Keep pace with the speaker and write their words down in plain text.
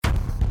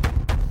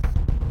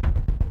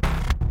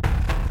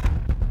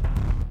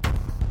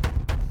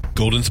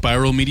Golden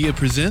Spiral Media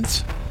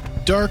presents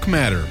Dark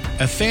Matter,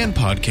 a fan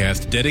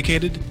podcast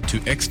dedicated to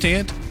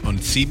Extant on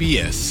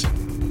CBS.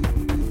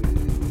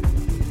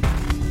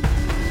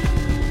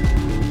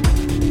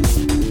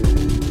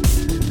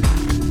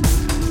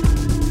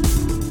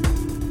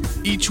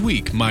 Each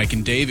week, Mike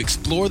and Dave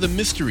explore the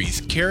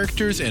mysteries,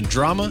 characters, and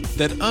drama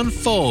that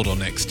unfold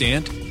on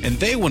Extant, and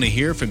they want to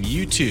hear from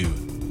you too.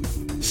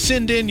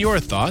 Send in your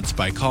thoughts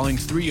by calling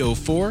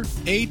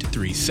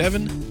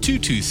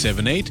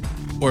 304-837-2278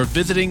 or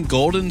visiting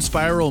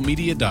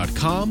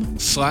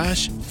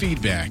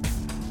goldenspiralmedia.com/feedback.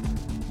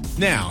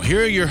 Now,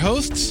 here are your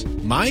hosts,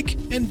 Mike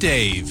and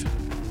Dave.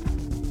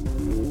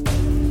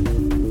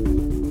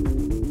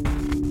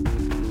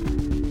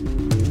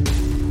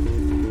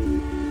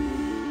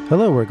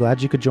 Hello, we're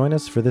glad you could join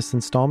us for this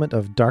installment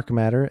of Dark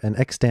Matter, an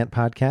Extant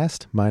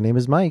podcast. My name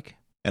is Mike.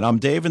 And I'm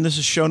Dave, and this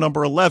is show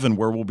number 11,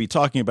 where we'll be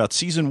talking about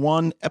Season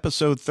 1,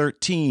 Episode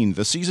 13,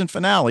 the season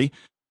finale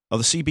of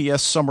the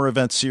CBS summer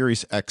event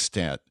series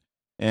Extant.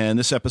 And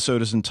this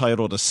episode is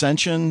entitled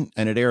Ascension,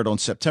 and it aired on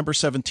September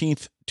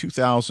 17th,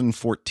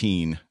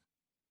 2014.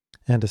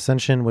 And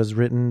Ascension was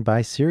written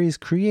by series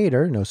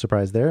creator, no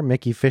surprise there,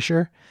 Mickey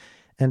Fisher,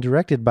 and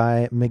directed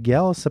by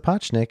Miguel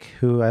Sapochnik,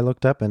 who I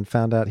looked up and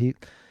found out he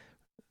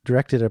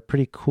directed a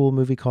pretty cool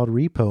movie called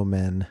Repo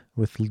Men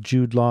with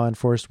Jude Law and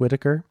Forrest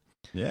Whitaker.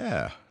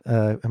 Yeah.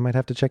 I might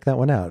have to check that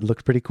one out. It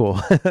looked pretty cool.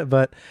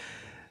 But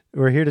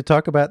we're here to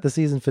talk about the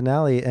season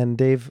finale. And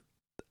Dave,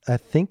 I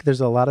think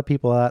there's a lot of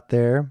people out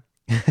there,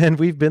 and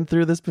we've been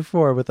through this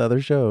before with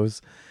other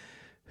shows,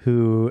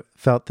 who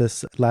felt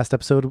this last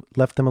episode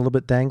left them a little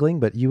bit dangling,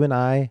 but you and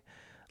I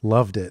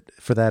loved it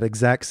for that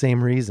exact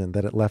same reason,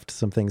 that it left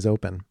some things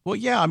open. Well,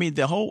 yeah, I mean,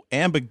 the whole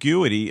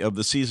ambiguity of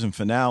the season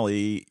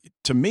finale,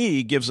 to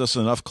me, gives us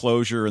enough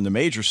closure in the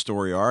major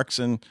story arcs.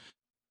 And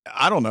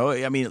I don't know,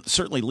 I mean, it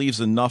certainly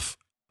leaves enough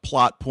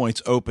plot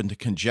points open to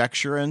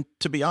conjecture. And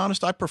to be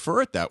honest, I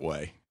prefer it that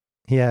way.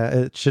 Yeah,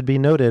 it should be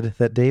noted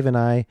that Dave and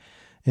I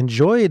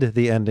enjoyed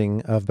the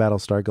ending of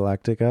Battlestar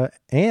Galactica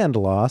and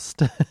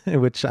Lost,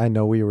 which I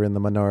know we were in the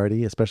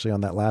minority, especially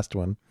on that last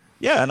one.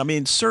 Yeah, and I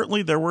mean,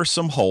 certainly there were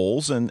some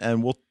holes,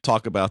 and we'll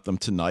talk about them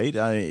tonight.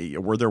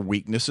 Were there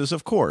weaknesses?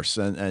 Of course.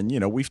 And you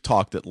know, we've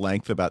talked at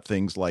length about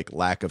things like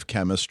lack of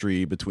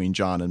chemistry between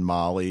John and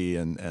Molly,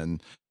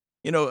 and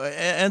you know,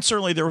 and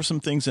certainly there were some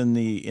things in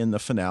the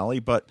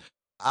finale, but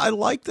I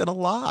liked it a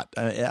lot.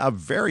 I'm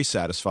very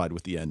satisfied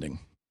with the ending.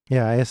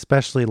 Yeah, I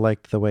especially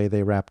liked the way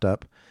they wrapped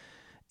up.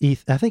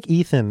 I think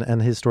Ethan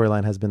and his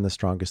storyline has been the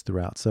strongest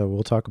throughout. So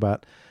we'll talk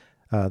about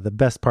the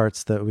best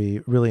parts that we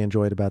really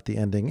enjoyed about the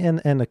ending,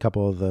 and a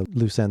couple of the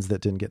loose ends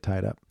that didn't get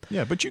tied up.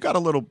 Yeah, but you got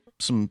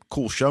some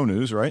cool show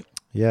news, right?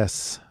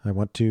 Yes. I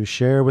want to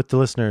share with the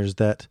listeners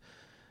that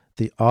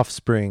The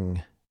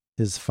Offspring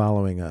is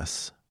following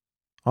us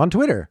on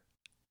Twitter.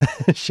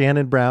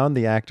 Shannon Brown,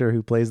 the actor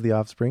who plays The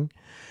Offspring.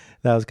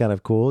 That was kind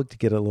of cool to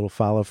get a little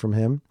follow from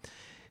him.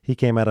 He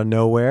came out of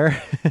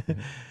nowhere,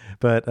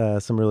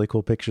 but some really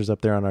cool pictures up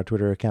there on our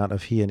Twitter account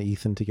of he and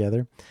Ethan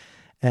together.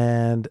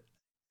 And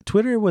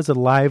Twitter was a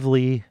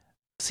lively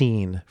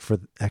scene for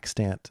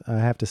Extant. I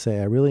have to say,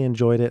 I really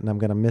enjoyed it, and I'm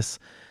going to miss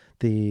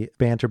the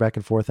banter back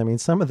and forth. I mean,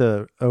 some of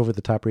the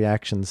over-the-top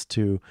reactions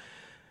to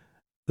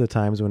the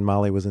times when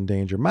Molly was in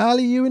danger.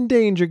 Molly, you in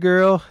danger,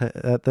 girl.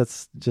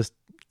 That's just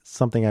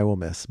something I will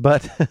miss.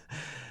 But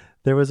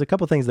there was a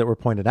couple things that were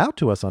pointed out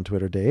to us on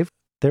Twitter, Dave.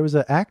 There was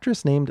an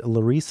actress named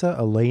Larisa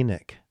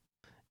Oleynik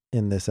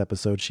in this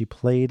episode. She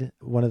played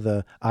one of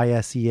the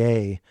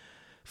ISEA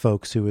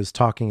folks who was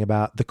talking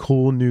about the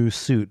cool new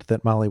suit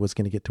that Molly was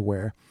going to get to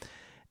wear.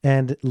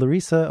 And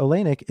Larisa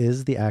Oleynik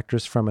is the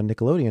actress from a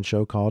Nickelodeon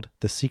show called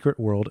The Secret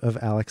World of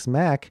Alex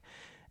Mack.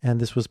 And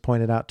this was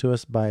pointed out to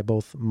us by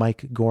both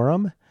Mike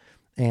Gorham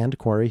and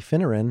Corey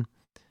Finneran.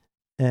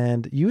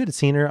 And you had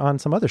seen her on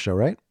some other show,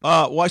 right?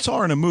 Well, I saw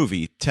her in a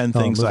movie, 10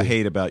 Things I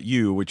Hate About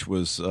You, which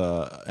was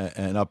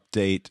an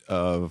update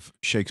of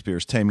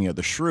Shakespeare's Taming of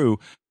the Shrew.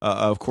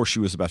 Of course, she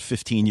was about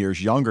 15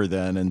 years younger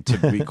then. And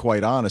to be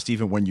quite honest,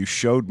 even when you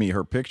showed me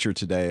her picture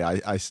today,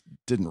 I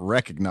didn't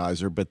recognize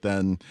her. But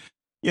then,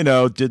 you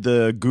know, did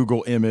the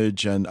Google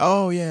image and,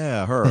 oh,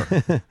 yeah,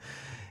 her.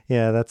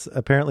 Yeah, that's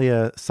apparently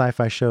a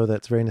sci-fi show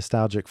that's very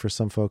nostalgic for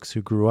some folks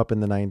who grew up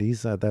in the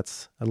 90s.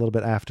 That's a little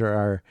bit after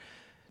our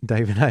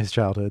Dave and I's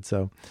childhood.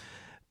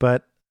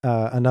 But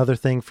another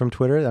thing from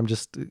Twitter, I'm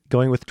just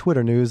going with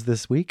Twitter news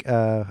this week.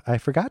 I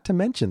forgot to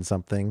mention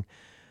something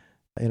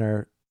in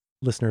our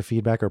listener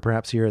feedback, or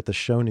perhaps here at the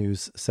show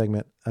news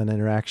segment, an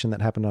interaction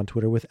that happened on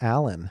Twitter with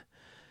Alan,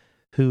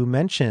 who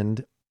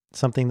mentioned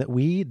something that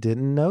we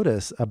didn't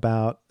notice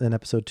about an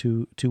episode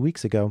two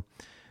weeks ago,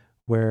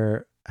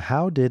 where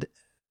how did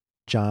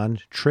John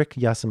trick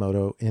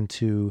Yasumoto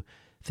into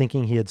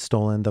thinking he had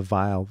stolen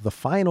the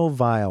final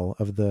vial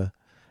of the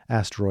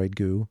asteroid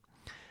goo.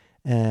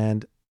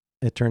 And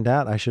it turned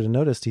out, I should have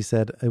noticed, he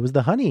said it was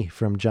the honey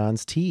from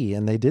John's tea.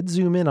 And they did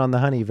zoom in on the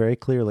honey very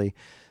clearly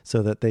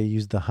so that they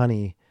used the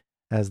honey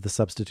as the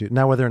substitute.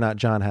 Now, whether or not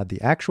John had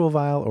the actual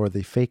vial or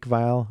the fake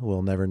vial,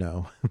 we'll never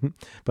know.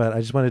 But I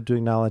just wanted to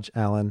acknowledge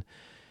Alan.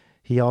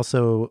 He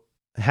also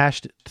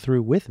hashed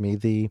through with me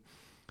the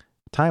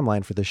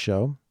timeline for this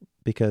show,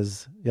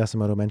 because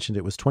Yasumoto mentioned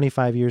it was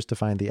 25 years to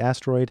find the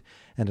asteroid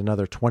and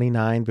another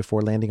 29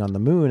 before landing on the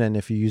moon. And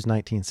if you use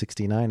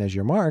 1969 as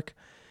your mark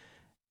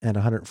and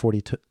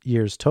 140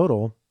 years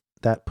total,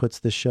 that puts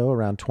this show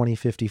around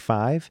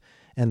 2055,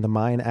 and the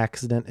mine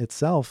accident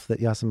itself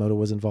that Yasumoto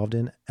was involved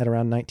in at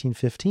around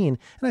 1915.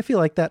 And I feel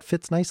like that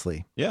fits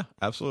nicely. Yeah,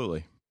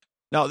 absolutely.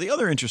 Now, the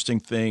other interesting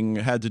thing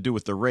had to do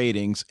with the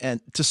ratings.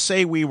 And to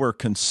say we were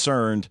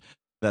concerned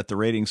that the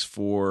ratings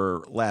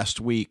for last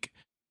week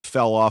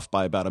fell off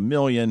by about 1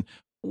 million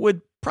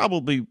would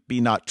probably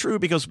be not true,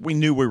 because we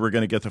knew we were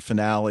going to get the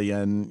finale.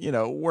 And, you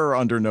know, we're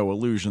under no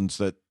illusions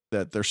that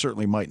there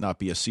certainly might not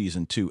be a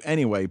season 2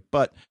 anyway.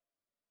 But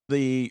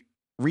the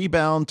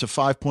rebound to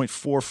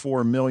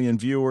 5.44 million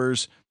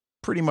viewers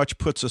pretty much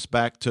puts us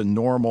back to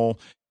normal.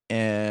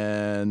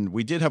 And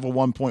we did have a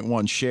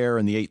 1.1 share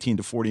in the 18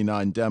 to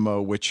 49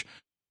 demo, which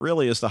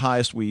really is the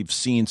highest we've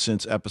seen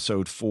since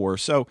episode 4.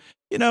 So,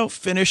 you know,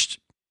 finished,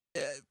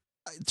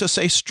 to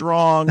say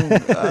strong,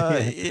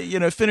 you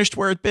know, finished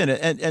where it'd been.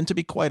 And to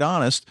be quite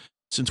honest,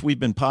 since we've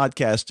been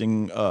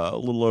podcasting a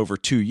little over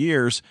 2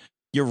 years,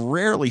 you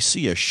rarely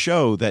see a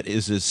show that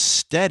is as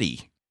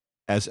steady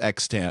as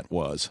Extant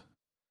was.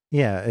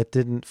 Yeah, it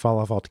didn't fall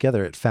off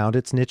altogether. It found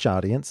its niche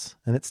audience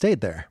and it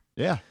stayed there.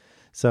 Yeah.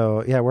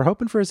 So, yeah, we're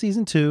hoping for a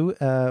season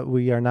 2.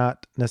 We are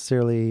not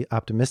necessarily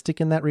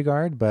optimistic in that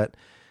regard, but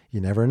you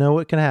never know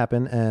what can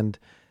happen. And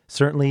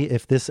certainly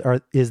if this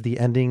is the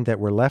ending that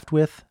we're left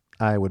with,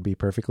 I would be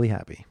perfectly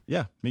happy.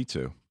 Yeah, me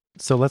too.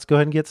 So let's go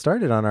ahead and get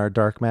started on our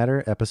Dark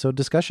Matter episode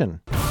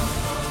discussion.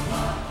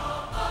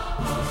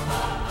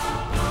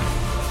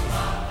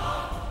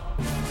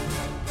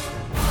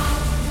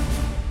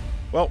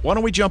 Well, why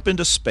don't we jump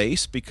into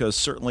space, because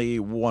certainly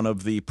one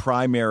of the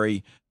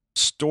primary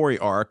story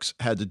arcs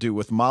had to do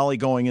with Molly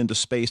going into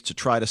space to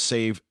try to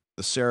save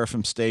the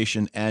Seraphim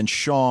station and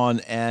Sean.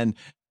 And,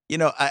 you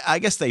know, I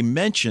guess they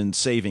mentioned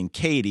saving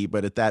Katie,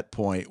 but at that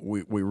point,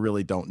 we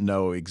really don't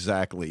know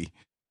exactly.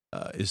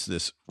 Is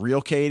this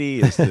real Katie?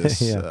 Is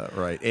this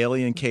right,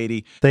 alien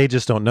Katie? They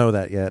just don't know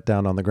that yet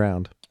down on the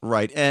ground.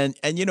 Right. And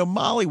you know,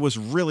 Molly was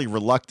really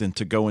reluctant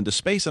to go into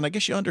space. And I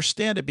guess you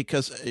understand it,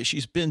 because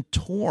she's been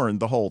torn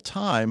the whole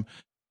time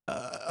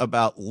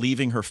about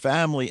leaving her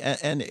family.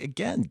 And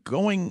again,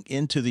 going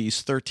into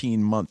these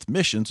 13-month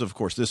missions. Of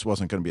course, this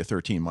wasn't going to be a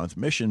 13-month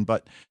mission,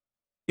 but,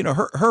 you know,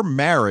 her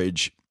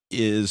marriage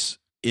is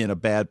in a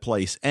bad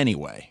place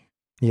anyway.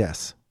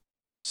 Yes.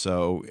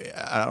 So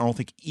I don't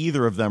think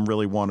either of them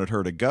really wanted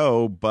her to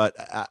go, but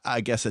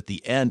I guess at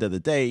the end of the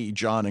day,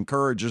 John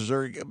encourages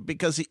her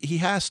because he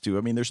has to.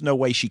 I mean, there's no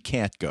way she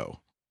can't go.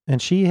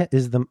 And she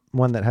is the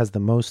one that has the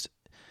most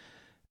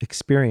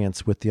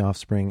experience with the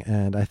offspring,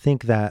 and I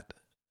think that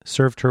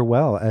served her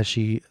well as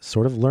she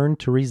sort of learned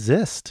to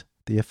resist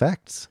the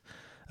effects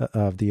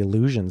of the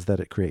illusions that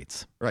it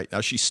creates. Right.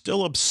 Now, she's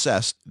still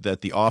obsessed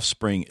that the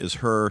offspring is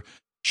her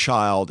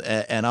child,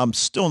 and I'm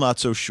still not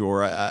so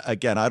sure.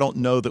 Again, I don't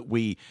know that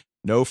we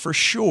know for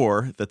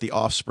sure that the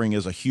offspring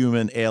is a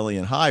human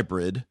alien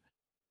hybrid.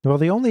 Well,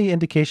 the only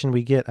indication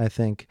we get, I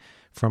think,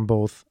 from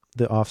both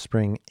the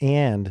offspring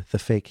and the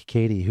fake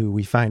Katie, who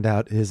we find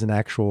out is an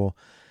actual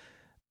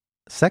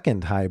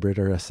second hybrid,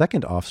 or a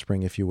second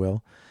offspring, if you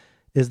will,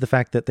 is the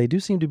fact that they do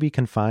seem to be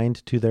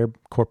confined to their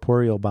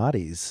corporeal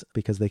bodies,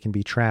 because they can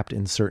be trapped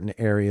in certain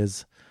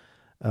areas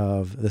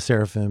of the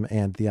Seraphim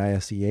and the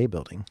ISEA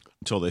building.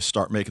 Until they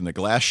start making the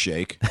glass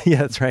shake. Yeah,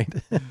 that's right.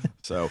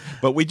 So,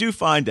 but we do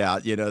find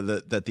out, you know,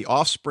 that the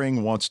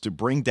offspring wants to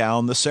bring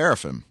down the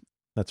Seraphim.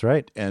 That's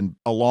right. And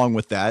along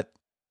with that,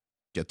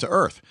 get to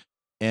Earth.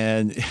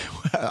 And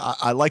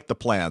I like the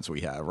plans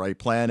we have, right?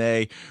 Plan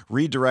A,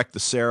 redirect the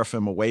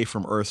Seraphim away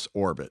from Earth's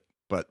orbit.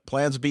 But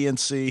plans B and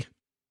C?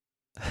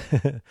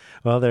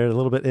 Well, they're a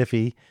little bit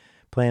iffy.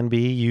 Plan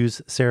B,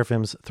 use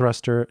Seraphim's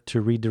thruster to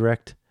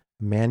redirect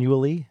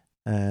manually.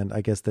 And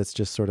I guess that's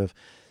just sort of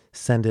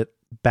send it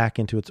back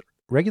into its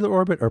regular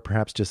orbit, or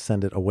perhaps just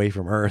send it away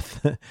from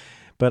Earth.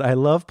 But I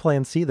love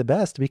Plan C the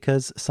best,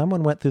 because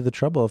someone went through the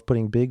trouble of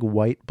putting big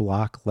white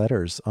block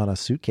letters on a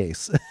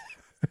suitcase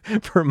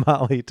for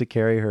Molly to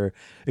carry her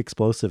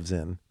explosives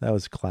in. That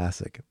was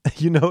classic.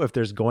 You know, if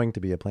there's going to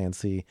be a Plan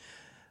C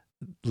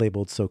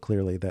labeled so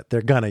clearly that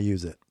they're going to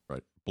use it.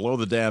 Right. Blow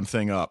the damn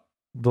thing up.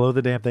 Blow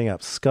the damn thing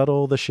up.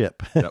 Scuttle the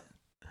ship. Yep.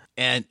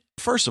 And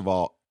first of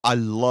all, I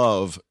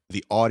love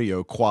the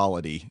audio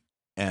quality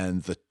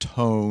and the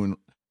tone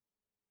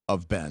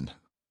of Ben.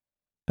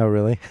 Oh,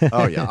 really?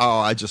 Oh, yeah. Oh,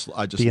 I just the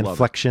love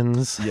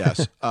inflections. It.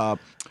 Yes.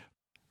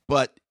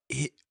 But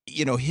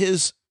you know,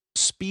 his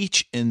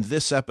speech in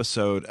this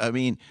episode, I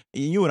mean,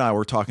 you and I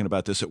were talking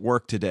about this at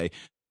work today,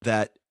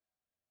 that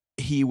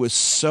he was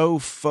so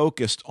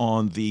focused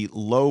on the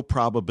low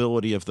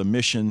probability of the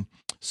mission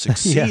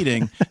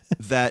succeeding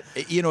that,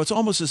 you know, it's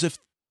almost as if,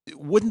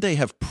 wouldn't they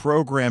have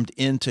programmed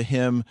into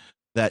him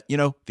that, you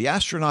know, the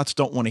astronauts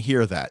don't want to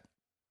hear that.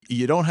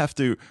 You don't have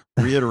to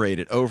reiterate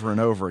it over and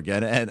over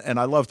again. And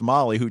I loved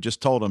Molly, who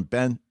just told him,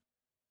 Ben,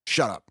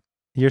 shut up.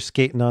 You're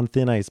skating on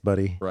thin ice,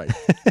 buddy. Right.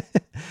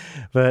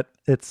 But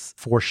it's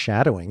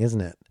foreshadowing,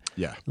 isn't it?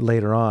 Yeah.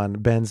 Later on,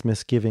 Ben's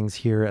misgivings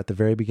here at the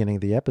very beginning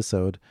of the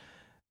episode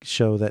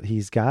show that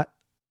he's got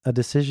a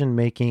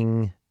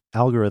decision-making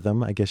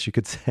algorithm, I guess you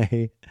could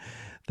say,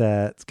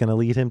 that's going to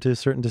lead him to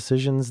certain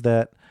decisions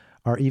that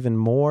are even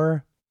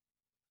more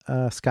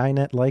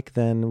Skynet-like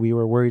than we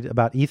were worried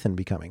about Ethan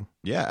becoming.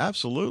 Yeah,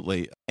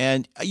 absolutely.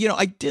 And,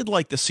 I did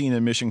like the scene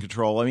in Mission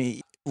Control. I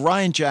mean,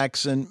 Ryan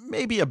Jackson,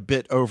 maybe a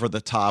bit over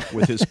the top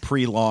with his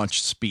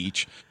pre-launch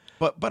speech,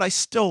 but I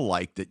still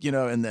liked it,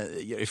 and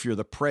if you're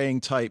the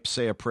praying type,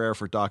 say a prayer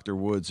for Dr.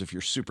 Woods. If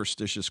you're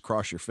superstitious,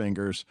 cross your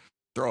fingers,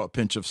 throw a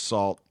pinch of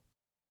salt.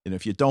 And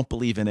if you don't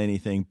believe in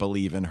anything,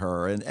 believe in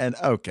her. And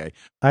okay.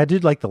 I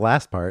did like the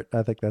last part.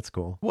 I think that's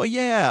cool. Well,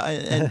 yeah.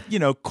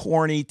 And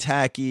corny,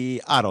 tacky.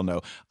 I don't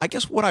know. I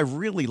guess what I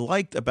really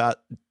liked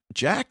about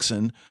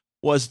Jackson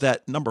was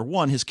that, number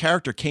one, his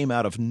character came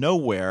out of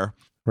nowhere.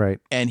 Right.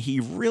 And he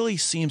really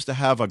seems to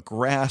have a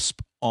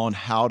grasp on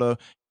how to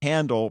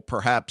handle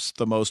perhaps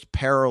the most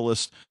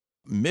perilous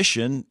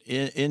mission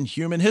in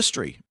human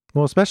history.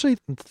 Well, especially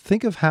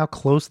think of how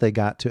close they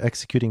got to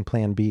executing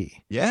Plan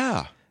B.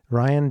 Yeah.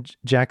 Ryan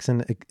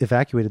Jackson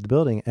evacuated the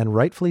building, and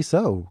rightfully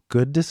so.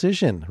 Good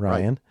decision,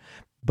 Ryan. Right.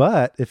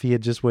 But if he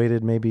had just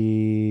waited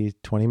maybe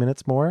 20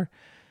 minutes more,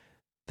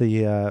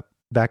 the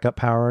backup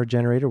power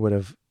generator would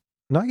have...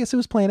 No, I guess it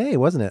was Plan A,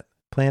 wasn't it?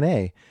 Plan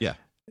A. Yeah.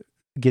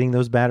 Getting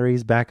those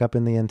batteries back up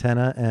in the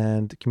antenna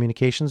and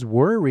communications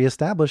were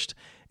reestablished.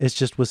 It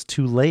just was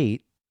too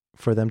late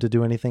for them to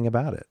do anything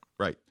about it.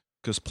 Right.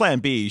 Because Plan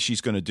B,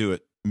 she's going to do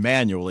it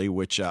manually,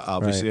 which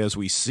obviously, right, as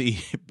we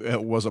see,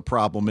 was a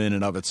problem in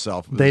and of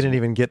itself. They didn't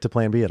even get to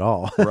Plan B at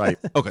all. Right.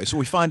 Okay, so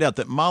we find out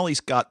that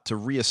Molly's got to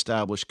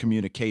reestablish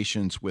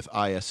communications with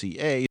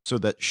ISEA so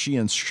that she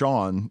and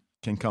Sean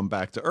can come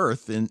back to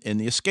Earth in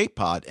the escape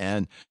pod.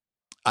 And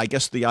I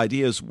guess the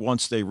idea is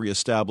once they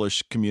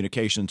reestablish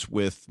communications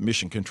with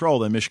Mission Control,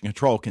 then Mission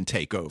Control can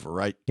take over,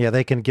 right? Yeah,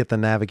 they can get the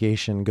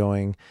navigation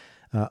going.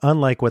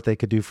 Unlike what they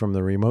could do from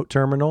the remote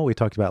terminal we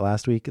talked about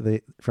last week,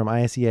 from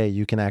ISEA,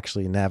 you can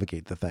actually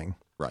navigate the thing.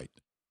 Right.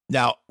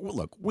 Now,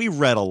 look, we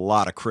read a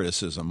lot of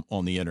criticism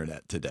on the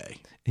internet today.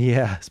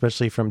 Yeah,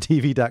 especially from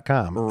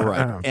TV.com.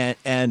 Right.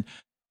 And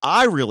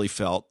I really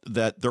felt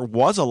that there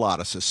was a lot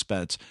of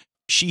suspense.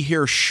 She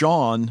hears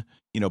Sean,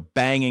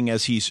 banging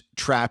as he's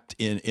trapped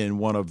in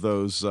one of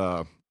those.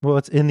 Well,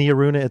 it's in the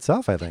Aruna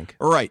itself, I think.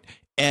 Right.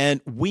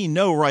 And we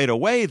know right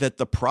away that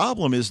the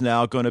problem is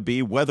now going to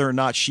be whether or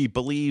not she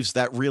believes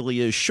that really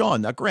is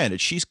Sean. Now,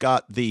 granted, she's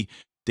got the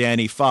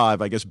Danny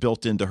 5, I guess,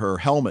 built into her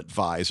helmet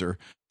visor,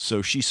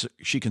 so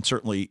she can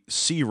certainly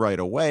see right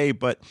away.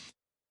 But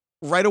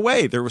right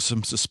away, there was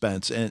some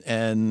suspense,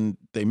 and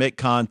they make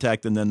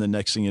contact, and then the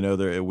next thing you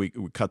know, we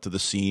cut to the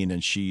scene,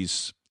 and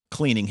she's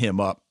cleaning him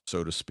up,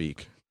 so to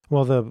speak.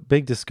 Well, the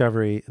big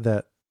discovery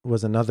that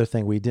was another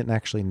thing we didn't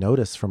actually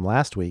notice from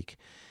last week,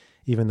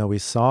 even though we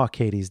saw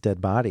Katie's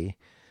dead body,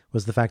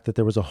 was the fact that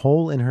there was a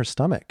hole in her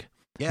stomach.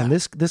 Yeah. And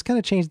this kind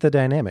of changed the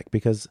dynamic,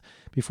 because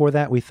before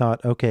that we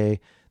thought, okay,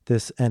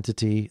 this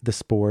entity, the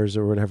spores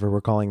or whatever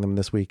we're calling them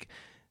this week,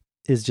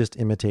 is just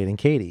imitating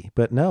Katie.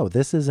 But no,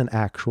 this is an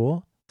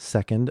actual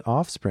second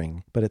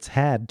offspring, but it's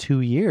had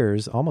 2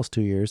 years, almost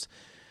 2 years,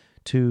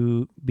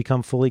 to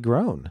become fully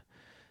grown.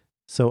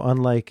 So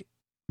unlike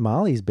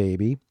Molly's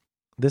baby,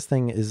 this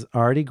thing is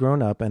already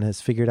grown up and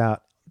has figured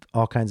out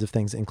all kinds of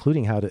things,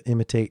 including how to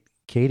imitate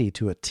Katie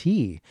to a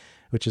T,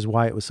 which is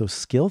why it was so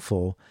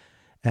skillful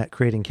at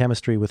creating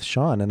chemistry with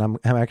Sean. And I'm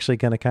actually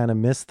going to kind of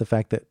miss the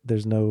fact that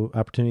there's no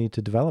opportunity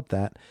to develop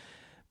that.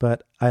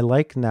 But I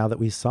like now that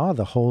we saw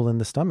the hole in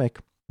the stomach,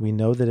 we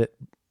know that it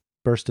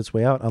burst its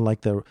way out,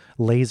 unlike the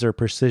laser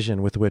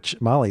precision with which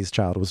Molly's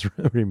child was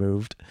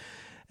removed.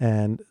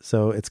 And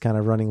so it's kind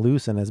of running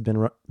loose and has been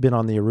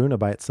on the Aruna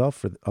by itself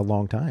for a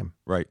long time.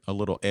 Right. A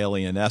little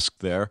alien-esque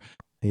there.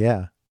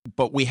 Yeah.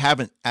 But we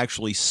haven't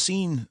actually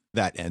seen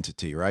that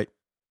entity, right?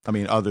 I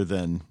mean, other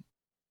than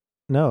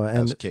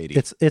and Katie.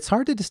 It's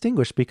hard to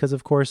distinguish because,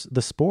 of course,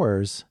 the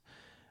spores,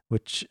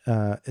 which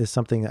is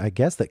something I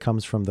guess that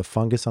comes from the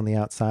fungus on the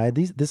outside.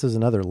 This is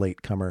another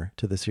latecomer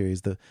to the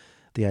series. The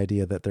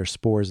idea that they're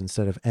spores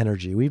instead of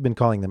energy. We've been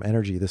calling them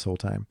energy this whole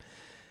time,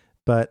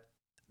 but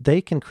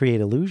they can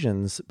create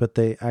illusions. But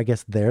I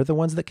guess they're the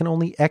ones that can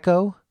only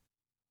echo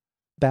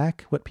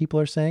back what people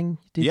are saying.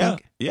 Do you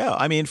think? Yeah.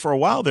 I mean, for a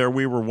while there,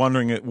 we were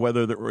wondering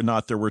whether or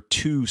not there were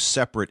two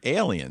separate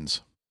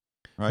aliens.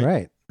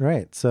 Right.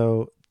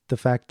 So the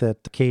fact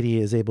that Katie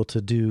is able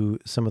to do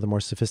some of the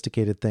more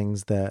sophisticated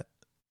things that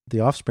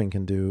the offspring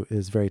can do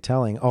is very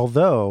telling.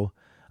 Although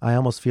I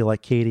almost feel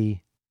like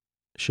Katie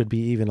should be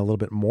even a little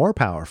bit more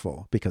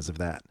powerful because of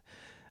that,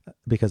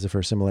 because of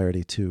her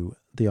similarity to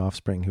the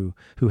offspring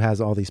who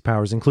has all these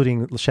powers,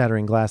 including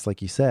shattering glass,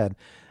 like you said,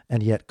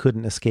 and yet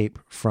couldn't escape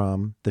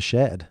from the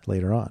shed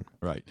later on.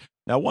 Right.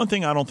 Now, one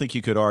thing I don't think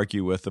you could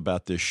argue with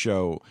about this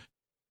show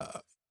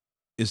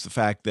is the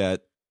fact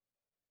that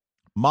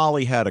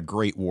Molly had a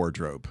great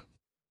wardrobe.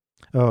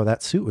 Oh,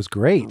 that suit was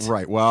great.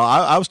 Right. Well,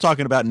 I was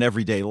talking about in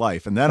everyday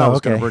life, and then I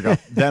was going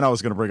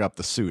to bring up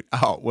the suit.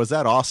 Oh, was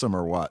that awesome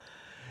or what?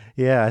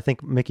 Yeah, I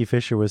think Mickey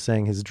Fisher was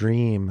saying his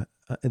dream,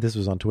 this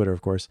was on Twitter,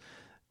 of course,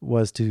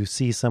 was to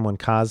see someone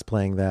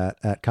cosplaying that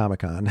at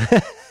Comic-Con.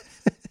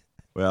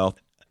 Well,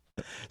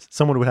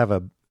 someone would have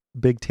a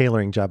big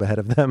tailoring job ahead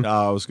of them.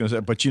 I was going to say,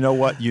 but you know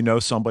what?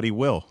 Somebody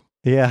will.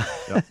 Yeah.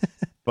 Yep.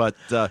 But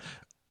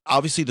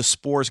obviously the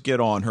spores get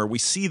on her. We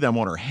see them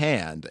on her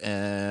hand,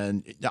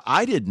 and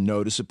I didn't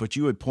notice it, but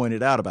you had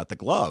pointed out about the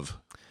glove.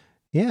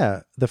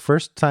 Yeah. The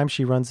first time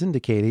she runs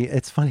into Katie,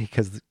 it's funny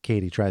because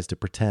Katie tries to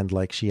pretend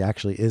like she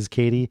actually is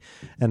Katie,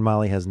 and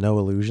Molly has no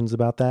illusions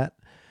about that.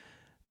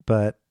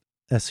 But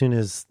as soon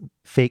as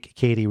fake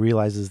Katie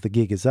realizes the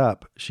gig is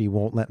up, she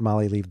won't let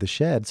Molly leave the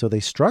shed, so they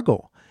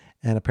struggle.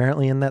 And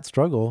apparently in that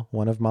struggle,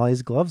 one of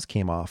Molly's gloves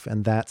came off,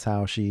 and that's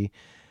how she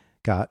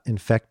got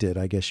infected,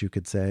 I guess you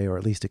could say, or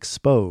at least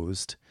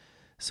exposed.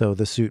 So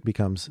the suit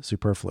becomes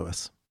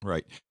superfluous.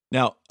 Right.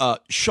 Now,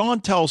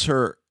 Sean tells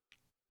her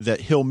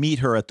that he'll meet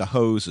her at the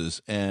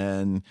hoses,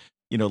 and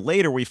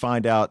later we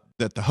find out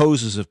that the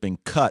hoses have been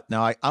cut.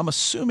 Now, I'm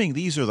assuming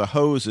these are the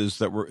hoses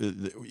that were,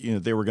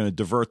 they were going to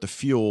divert the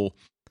fuel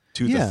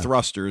to the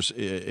thrusters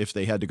if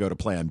they had to go to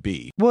Plan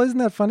B. Well, isn't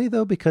that funny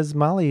though? Because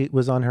Molly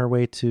was on her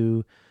way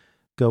to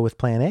go with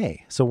Plan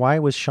A. So why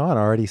was Sean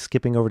already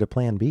skipping over to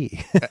Plan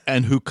B?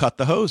 And who cut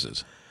the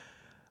hoses?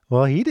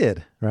 Well, he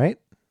did, right?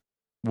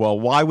 Well,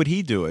 why would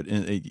he do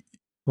it?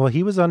 Well,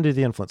 he was under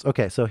the influence.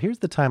 Okay, so here's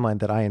the timeline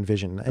that I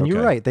envision. And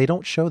You're right, they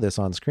don't show this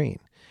on screen.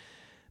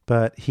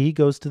 But he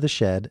goes to the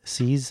shed,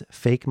 sees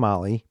fake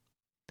Molly,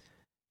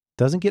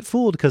 doesn't get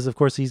fooled because, of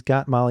course, he's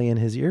got Molly in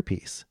his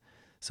earpiece.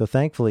 So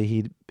thankfully,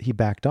 he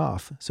backed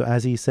off. So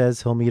as he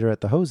says he'll meet her at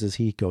the hoses,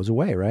 he goes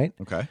away, right?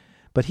 Okay.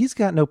 But he's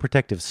got no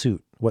protective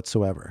suit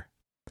whatsoever.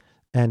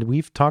 And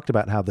we've talked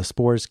about how the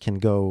spores can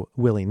go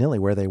willy-nilly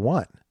where they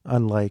want,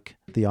 unlike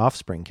the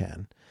offspring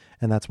can.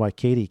 And that's why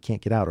Katie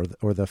can't get out,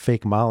 or the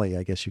fake Molly,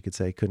 I guess you could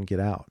say, couldn't get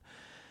out.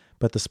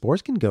 But the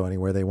spores can go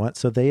anywhere they want,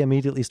 so they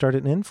immediately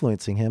started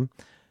influencing him.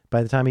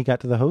 By the time he got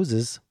to the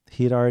hoses,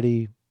 he had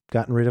already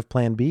gotten rid of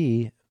Plan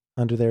B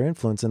under their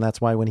influence, and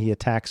that's why when he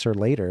attacks her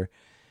later,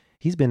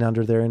 he's been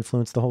under their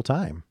influence the whole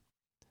time.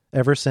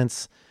 Ever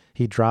since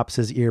he drops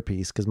his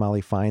earpiece, because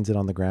Molly finds it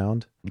on the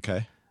ground.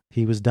 Okay.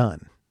 He was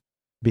done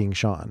being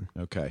Sean.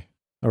 Okay.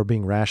 Or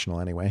being rational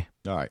anyway.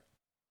 All right.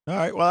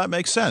 Well, that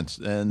makes sense.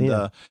 And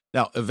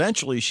now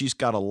eventually she's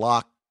got to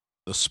lock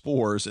the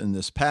spores in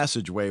this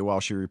passageway while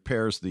she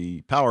repairs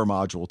the power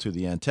module to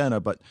the antenna.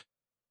 But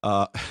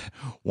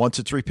once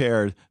it's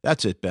repaired,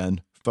 that's it,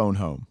 Ben. Phone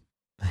home.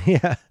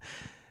 Yeah.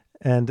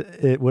 And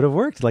it would have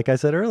worked, like I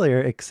said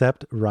earlier,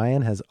 except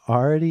Ryan has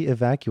already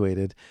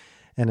evacuated.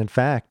 And in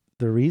fact,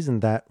 the reason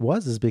that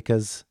is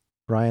because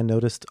Ryan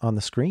noticed on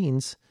the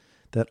screens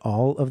that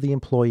all of the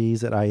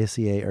employees at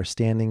ISEA are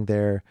standing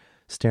there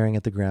staring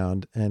at the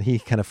ground. And he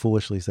kind of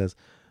foolishly says,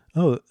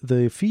 "Oh,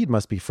 the feed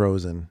must be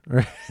frozen."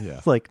 Yeah.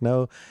 It's like,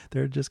 no,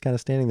 they're just kind of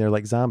standing there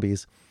like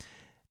zombies.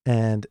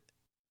 And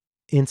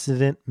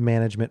Incident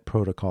Management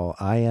Protocol,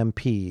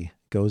 IMP,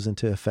 goes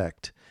into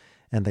effect.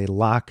 And they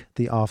lock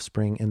the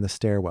offspring in the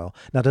stairwell.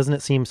 Now, doesn't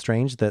it seem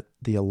strange that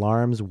the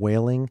alarms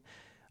wailing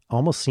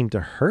almost seemed to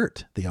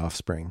hurt the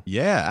offspring?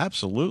 Yeah,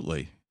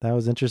 absolutely. That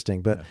was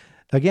interesting. But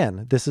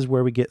again, this is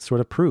where we get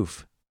sort of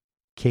proof.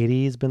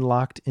 Katie's been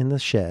locked in the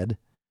shed,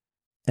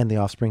 and the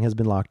offspring has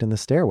been locked in the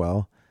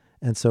stairwell.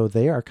 And so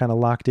they are kind of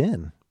locked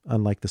in,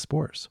 unlike the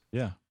spores.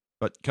 Yeah.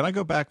 But can I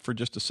go back for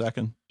just a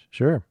second?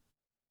 Sure.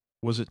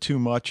 Was it too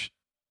much?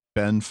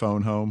 Ben,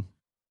 phone home?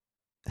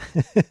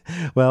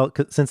 Well,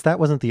 since that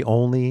wasn't the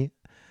only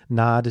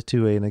nod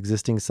to an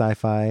existing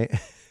sci-fi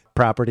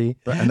property.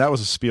 And that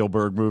was a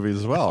Spielberg movie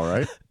as well,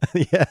 right?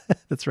 Yeah,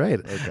 that's right.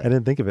 Okay. I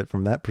didn't think of it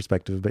from that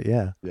perspective, but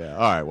yeah. Yeah.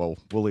 All right. Well,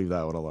 we'll leave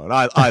that one alone.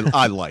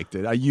 I liked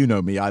it. You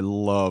know me. I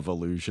love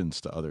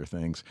allusions to other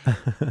things.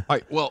 All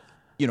right. Well,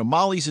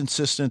 Molly's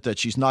insistent that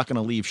she's not going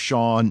to leave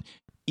Sean,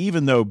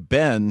 even though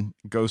Ben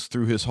goes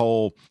through his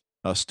whole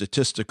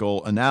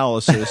statistical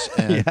analysis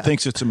and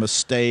thinks it's a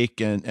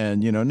mistake,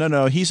 and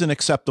no, he's an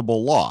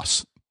acceptable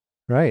loss.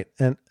 Right.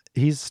 And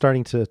he's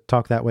starting to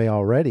talk that way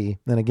already.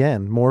 And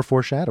again, more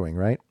foreshadowing,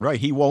 right? Right.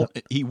 He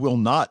will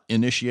not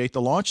initiate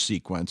the launch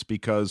sequence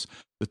because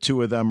the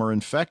two of them are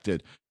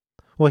infected.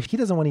 Well, he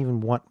doesn't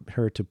even want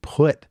her to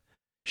put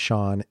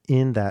Sean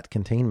in that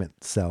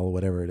containment cell,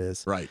 whatever it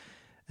is. Right.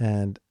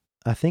 And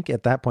I think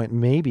at that point,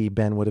 maybe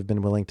Ben would have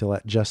been willing to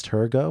let just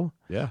her go.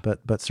 Yeah.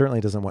 But certainly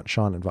doesn't want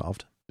Sean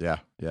involved. Yeah,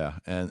 yeah.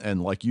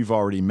 And like you've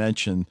already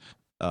mentioned,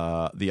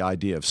 the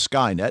idea of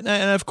Skynet,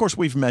 and of course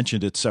we've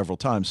mentioned it several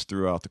times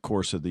throughout the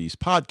course of these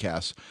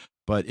podcasts,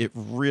 but it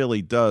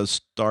really does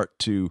start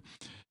to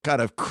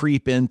kind of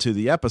creep into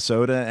the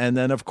episode. And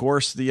then, of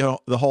course, the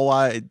whole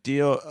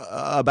idea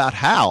about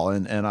Hal.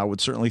 And I would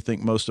certainly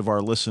think most of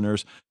our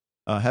listeners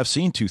have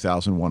seen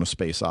 2001: A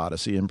Space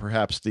Odyssey, and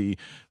perhaps the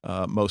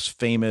most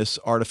famous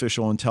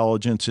artificial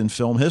intelligence in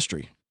film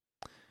history.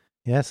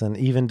 Yes, and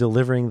even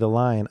delivering the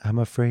line, "I'm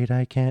afraid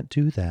I can't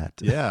do that."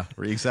 Yeah,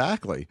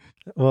 exactly.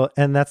 Well,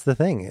 and that's the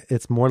thing.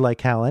 It's more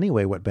like Hal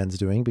anyway, what Ben's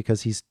doing,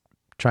 because he's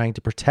trying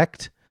to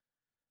protect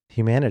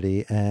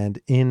humanity, and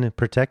in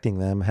protecting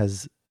them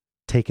has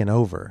taken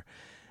over.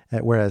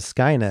 Whereas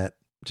Skynet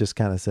just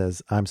kind of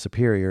says, "I'm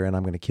superior and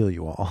I'm going to kill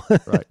you all."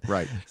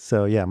 Right.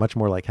 So yeah, much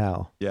more like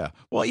Hal. Yeah.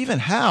 Well, even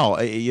Hal,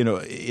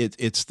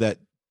 it's that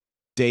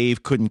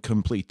Dave couldn't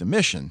complete the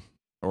mission,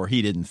 or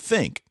he didn't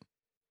think.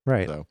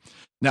 Right. So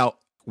now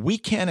we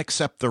can't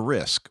accept the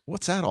risk.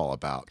 What's that all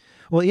about?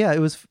 Well, yeah, it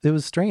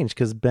was strange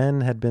because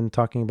Ben had been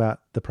talking about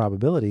the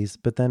probabilities,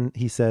 but then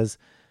he says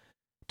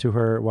to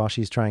her while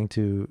she's trying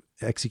to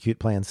execute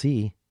Plan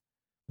C,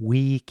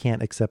 "We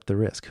can't accept the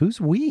risk."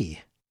 Who's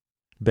we?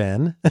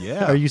 Ben?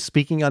 Yeah. Are you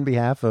speaking on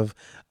behalf of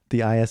the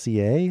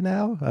ISEA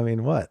now? I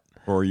mean, what?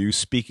 Or are you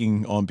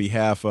speaking on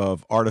behalf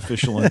of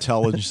artificial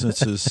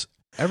intelligences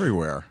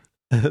everywhere?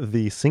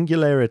 The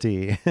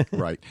singularity.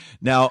 Right.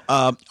 Now,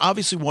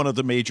 obviously, one of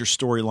the major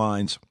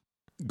storylines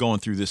going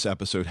through this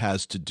episode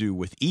has to do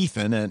with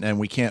Ethan, and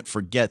we can't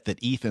forget that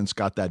Ethan's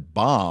got that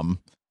bomb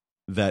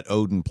that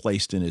Odin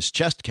placed in his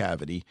chest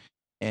cavity.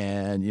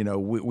 And,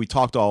 we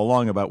talked all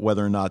along about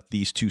whether or not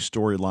these two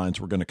storylines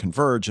were going to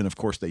converge, and of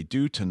course they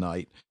do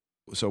tonight.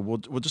 So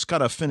we'll just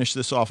kind of finish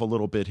this off a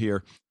little bit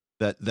here.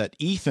 That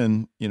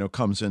Ethan,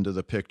 comes into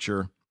the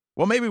picture.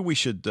 Well, maybe we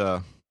should...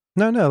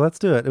 No, let's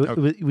do it.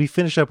 Okay. We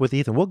finish up with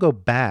Ethan. We'll go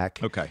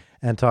back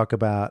and talk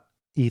about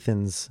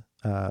Ethan's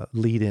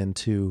lead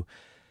into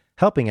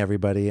helping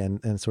everybody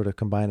and sort of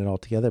combine it all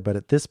together. But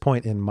at this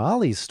point in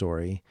Molly's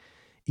story,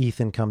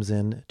 Ethan comes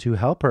in to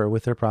help her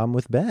with her problem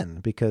with Ben,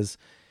 because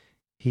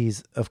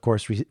he's, of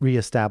course,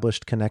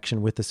 reestablished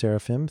connection with the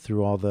Seraphim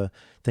through all the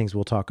things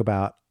we'll talk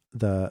about,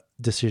 the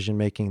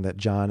decision-making that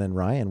John and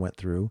Ryan went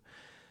through.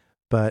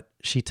 But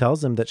she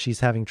tells him that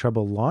she's having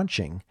trouble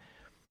launching,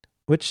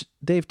 which,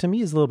 Dave, to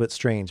me is a little bit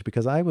strange,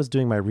 because I was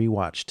doing my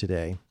rewatch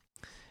today,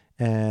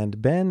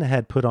 and Ben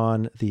had put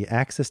on the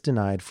access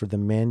denied for the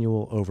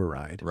manual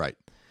override. Right.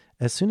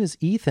 As soon as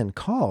Ethan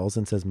calls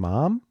and says,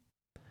 "Mom,"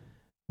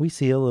 we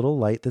see a little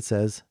light that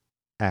says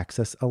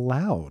access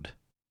allowed.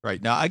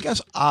 Right. Now, I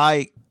guess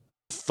I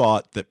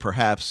thought that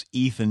perhaps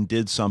Ethan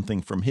did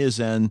something from his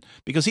end,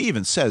 because he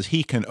even says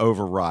he can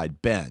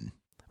override Ben.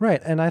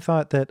 Right. And I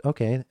thought that,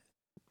 okay,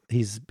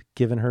 he's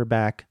given her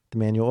back the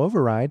manual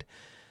override.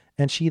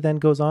 And she then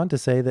goes on to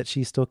say that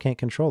she still can't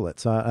control it.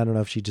 So I don't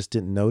know if she just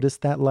didn't notice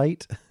that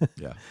light.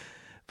 Yeah.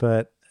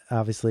 But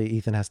obviously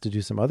Ethan has to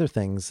do some other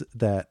things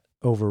that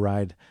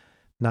override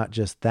not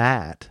just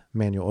that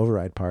manual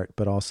override part,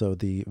 but also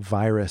the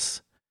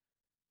virus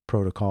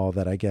protocol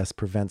that I guess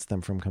prevents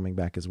them from coming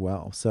back as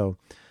well. So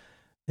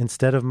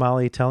instead of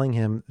Molly telling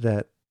him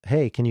that,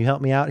 "Hey, can you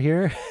help me out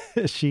here?"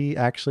 she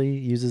actually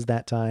uses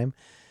that time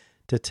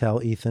to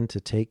tell Ethan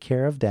to take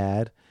care of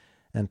Dad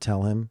and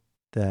tell him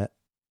that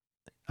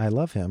I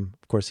love him.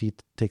 Of course, he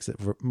takes it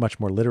much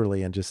more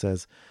literally and just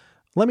says,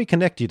 "Let me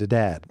connect you to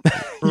Dad."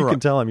 You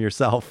can tell him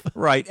yourself.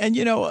 Right. And,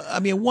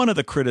 one of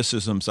the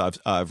criticisms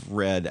I've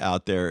read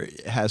out there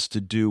has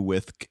to do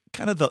with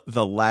kind of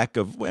the lack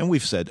of, and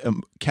we've said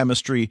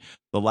chemistry,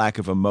 the lack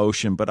of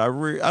emotion, but I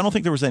don't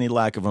think there was any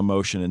lack of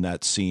emotion in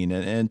that scene.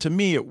 And to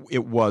me,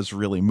 it was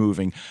really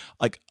moving.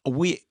 Like,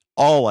 we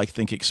all, I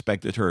think,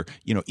 expected her,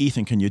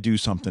 "Ethan, can you do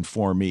something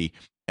for me?"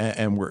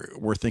 And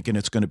we're thinking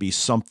it's going to be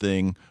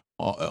something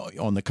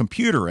on the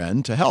computer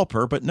end to help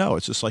her, but no,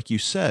 it's just like you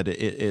said,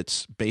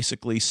 it's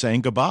basically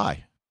saying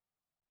goodbye.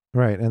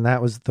 Right. And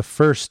that was the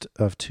first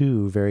of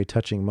two very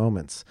touching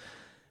moments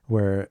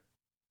where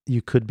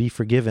you could be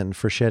forgiven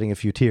for shedding a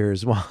few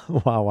tears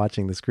while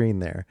watching the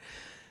screen there.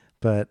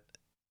 But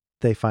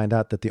they find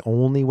out that the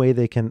only way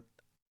they can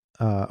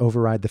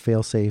override the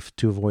failsafe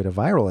to avoid a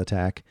viral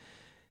attack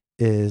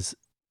is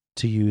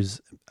to use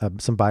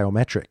some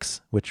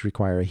biometrics, which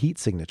require a heat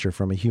signature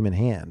from a human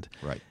hand.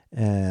 Right.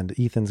 And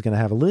Ethan's going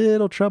to have a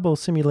little trouble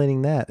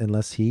simulating that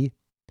unless he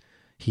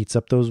heats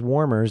up those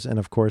warmers. And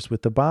of course,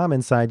 with the bomb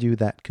inside you,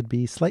 that could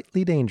be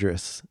slightly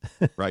dangerous.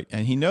 Right.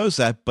 And he knows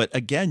that. But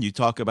again, you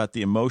talk about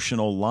the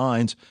emotional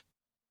lines.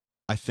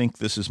 "I think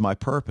this is my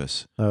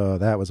purpose." Oh,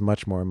 that was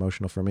much more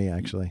emotional for me,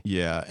 actually.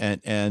 Yeah.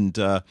 And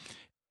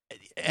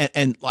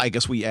I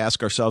guess we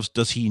ask ourselves,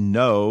 does he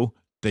know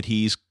that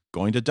he's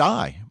going to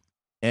die?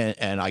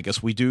 And I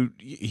guess we do.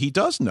 He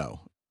does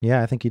know.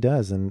 Yeah, I think he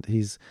does. And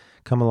he's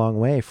come a long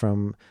way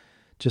from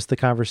just the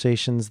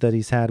conversations that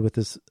he's had with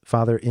his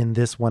father in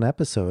this one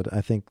episode.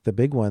 I think the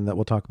big one that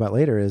we'll talk about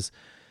later is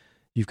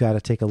you've got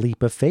to take a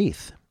leap of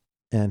faith.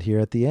 And here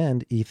at the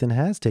end, Ethan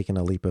has taken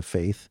a leap of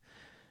faith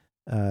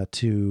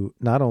to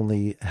not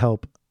only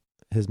help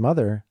his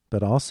mother,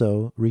 but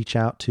also reach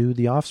out to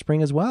the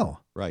offspring as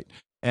well. Right.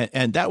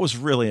 And that was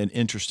really an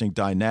interesting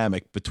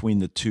dynamic between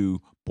the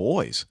two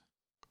boys.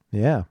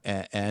 Yeah.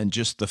 And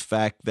just the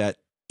fact that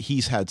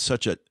he's had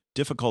such a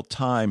difficult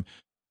time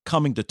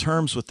coming to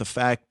terms with the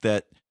fact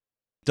that,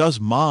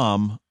 does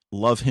Mom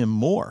love him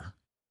more?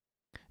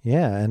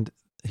 Yeah. And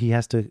he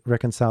has to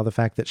reconcile the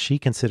fact that she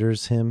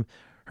considers him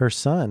her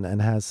son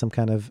and has some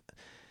kind of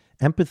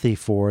empathy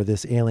for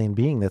this alien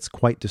being that's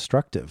quite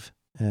destructive.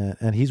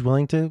 And he's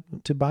willing to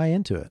buy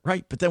into it.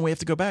 Right. But then we have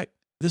to go back.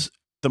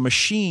 The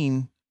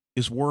machine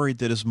is worried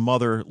that his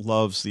mother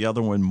loves the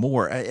other one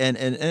more. And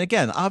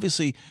again,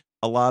 obviously,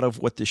 a lot of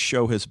what this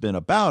show has been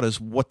about is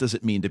what does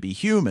it mean to be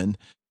human?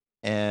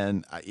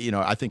 And,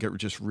 I think it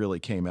just really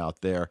came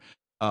out there.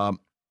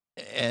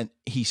 And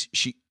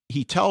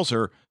he tells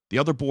her, the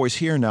other boy's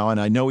here now,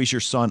 and I know he's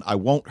your son. I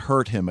won't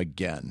hurt him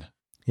again.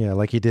 Yeah,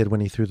 like he did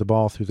when he threw the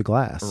ball through the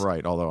glass.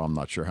 Right, although I'm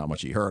not sure how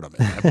much he hurt him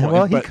at that point.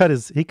 Well, he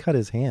cut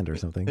his hand or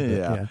something.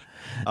 Yeah.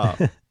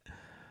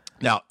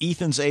 Now,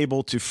 Ethan's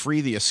able to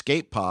free the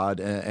escape pod,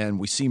 and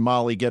we see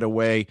Molly get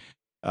away.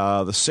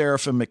 The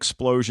Seraphim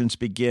explosions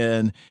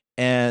begin,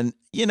 and,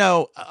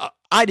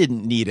 I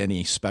didn't need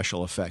any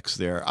special effects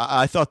there.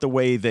 I thought the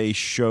way they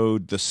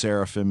showed the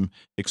Seraphim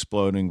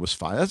exploding was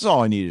fine. That's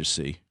all I needed to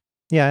see.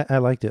 Yeah, I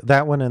liked it.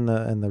 That one and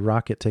the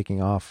rocket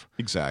taking off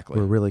exactly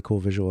were really cool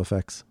visual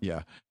effects.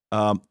 Yeah.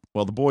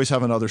 Well, the boys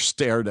have another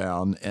stare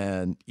down,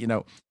 and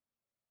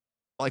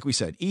like we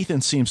said,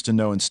 Ethan seems to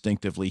know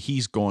instinctively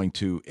he's going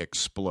to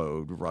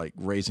explode. Right,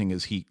 raising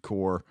his heat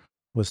core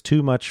was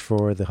too much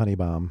for the honey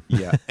bomb.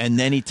 Yeah, and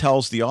then he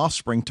tells the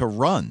offspring to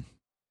run.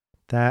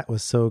 That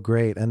was so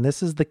great, and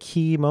this is the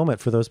key moment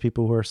for those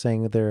people who are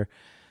saying that they're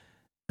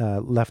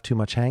left too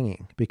much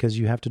hanging, because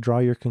you have to draw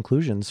your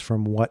conclusions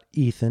from what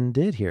Ethan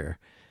did here.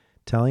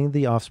 Telling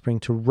the offspring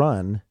to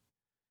run,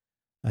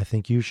 I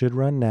think you should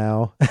run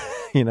now,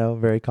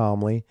 very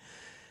calmly.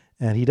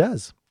 And he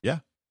does. Yeah.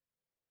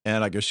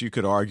 And I guess you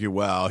could argue,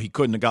 well, he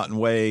couldn't have gotten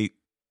away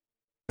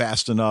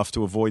fast enough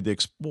to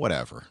avoid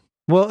whatever.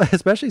 Well,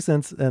 especially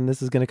since, and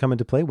this is going to come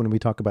into play when we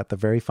talk about the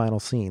very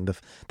final scene,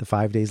 the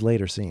 5 days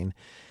later scene.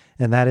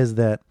 And that is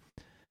that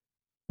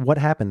what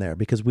happened there,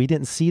 because we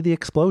didn't see the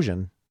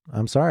explosion.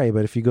 I'm sorry,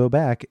 but if you go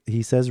back,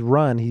 he says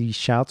run, he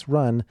shouts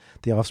run,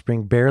 the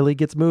offspring barely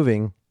gets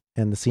moving,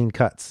 and the scene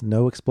cuts.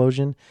 No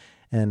explosion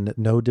and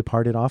no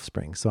departed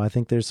offspring. So I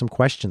think there's some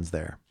questions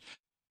there.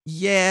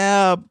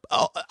 Yeah,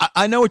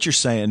 I know what you're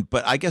saying,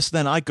 but I guess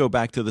then I go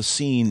back to the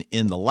scene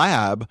in the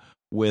lab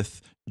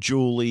with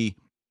Julie,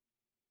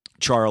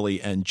 Charlie,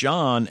 and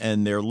John,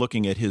 and they're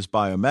looking at his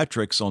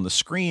biometrics on the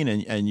screen,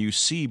 and you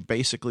see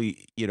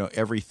basically,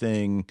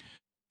 everything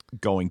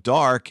going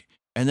dark.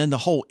 And then the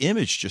whole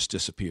image just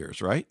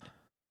disappears, right?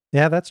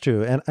 Yeah, that's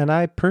true. And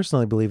I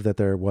personally believe that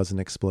there was an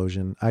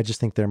explosion. I just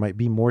think there might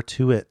be more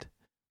to it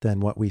than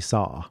what we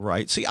saw.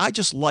 Right. See, I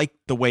just like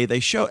the way they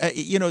show,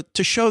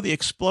 to show the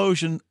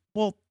explosion.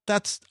 Well,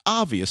 that's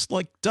obvious.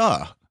 Like,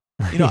 duh.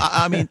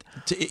 I mean,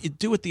 to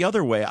do it the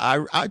other way.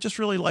 I just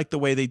really like the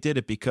way they did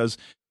it, because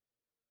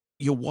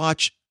you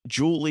watch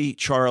Julie,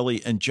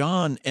 Charlie, and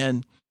John,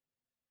 and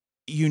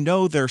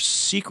they're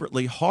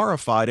secretly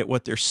horrified at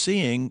what they're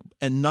seeing,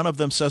 and none of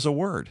them says a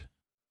word.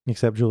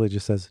 Except Julie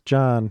just says,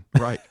 John.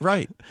 Right.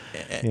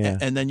 Yeah.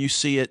 And then you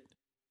see it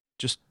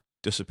just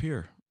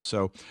disappear.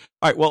 So,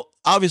 all right, well,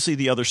 obviously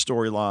the other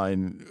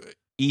storyline,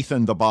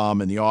 Ethan, the bomb,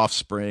 and the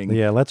offspring.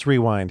 Yeah, let's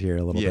rewind here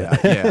a little bit.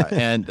 Yeah.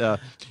 And,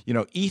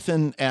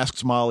 Ethan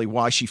asks Molly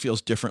why she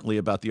feels differently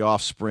about the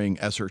offspring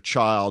as her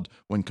child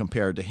when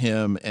compared to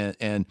him.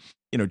 And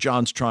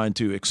John's trying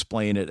to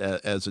explain it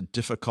as a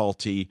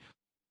difficulty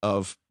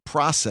of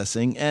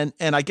processing. And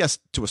I guess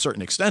to a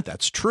certain extent,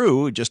 that's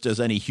true, just as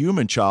any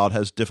human child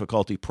has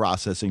difficulty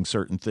processing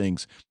certain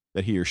things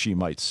that he or she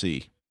might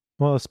see.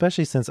 Well,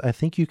 especially since I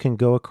think you can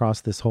go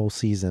across this whole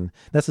season.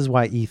 This is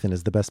why Ethan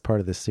is the best part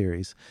of this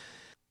series.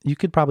 You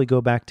could probably go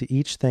back to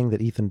each thing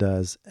that Ethan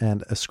does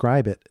and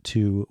ascribe it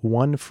to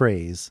one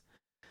phrase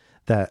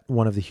that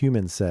one of the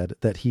humans said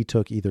that he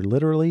took either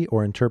literally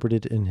or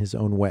interpreted in his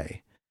own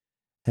way.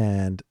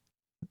 And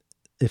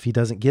if he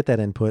doesn't get that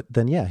input,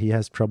 then yeah, he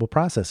has trouble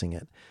processing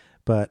it.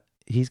 But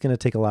he's going to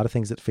take a lot of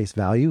things at face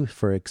value.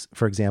 For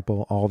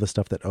example, all the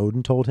stuff that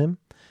Odin told him,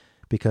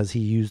 because he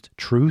used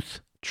true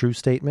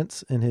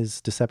statements in his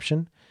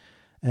deception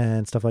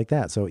and stuff like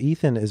that. So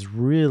Ethan is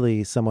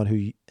really someone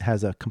who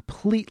has a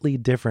completely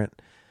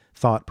different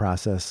thought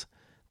process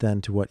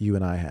than to what you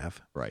and I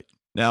have. Right.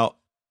 Now,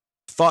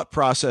 thought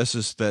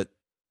processes that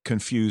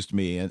confused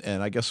me,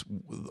 and I guess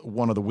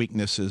one of the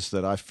weaknesses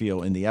that I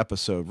feel in the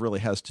episode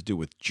really has to do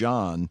with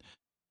John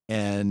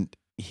and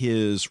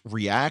his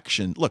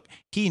reaction. Look,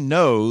 he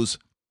knows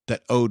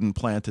that Odin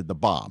planted the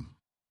bomb,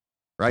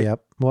 right?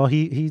 Yep. Well,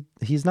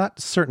 he's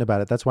not certain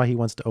about it. That's why he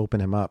wants to open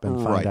him up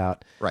and find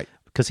out. Right.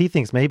 Because he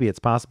thinks maybe it's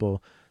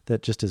possible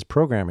that just his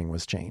programming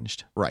was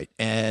changed. Right.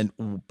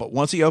 But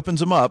once he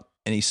opens him up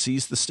and he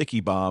sees the sticky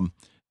bomb,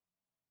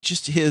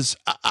 just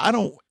I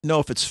don't know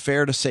if it's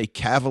fair to say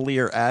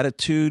cavalier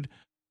attitude,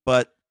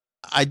 but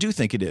I do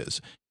think it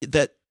is,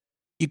 that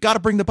you got to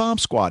bring the bomb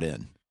squad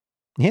in.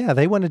 Yeah,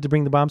 they wanted to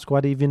bring the bomb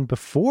squad even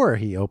before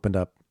he opened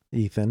up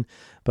Ethan,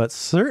 but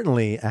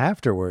certainly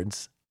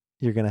afterwards,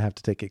 you're going to have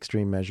to take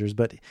extreme measures.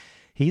 But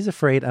he's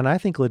afraid, and I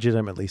think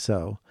legitimately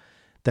so,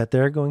 that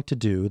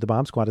the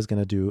bomb squad is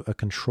going to do a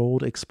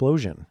controlled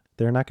explosion.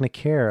 They're not going to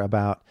care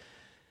about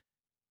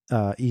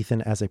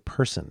Ethan as a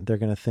person. They're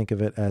going to think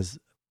of it as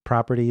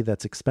property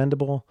that's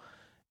expendable,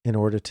 in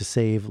order to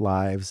save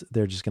lives,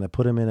 they're just going to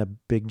put him in a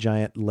big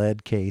giant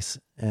lead case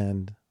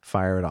and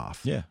fire it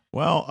off. Yeah.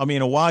 Well, I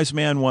mean, a wise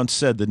man once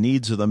said the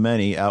needs of the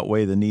many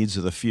outweigh the needs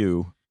of the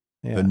few,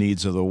 the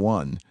needs of the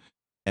one.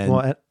 And,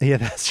 well, yeah,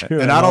 that's true.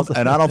 And I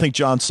don't think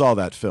John saw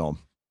that film.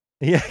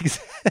 Yeah,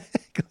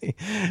 exactly.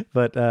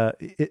 But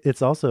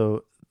it's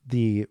also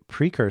the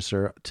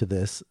precursor to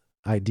this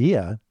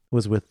idea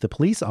was with the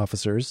police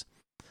officers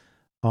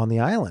on the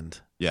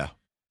island. Yeah.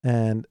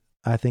 And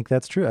I think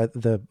that's true.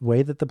 The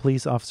way that the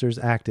police officers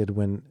acted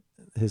when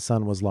his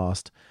son was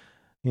lost,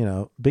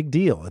 big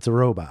deal. It's a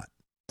robot.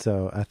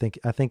 So I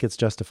think it's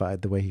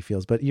justified the way he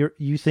feels. But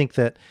you think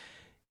that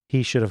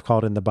he should have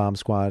called in the bomb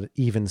squad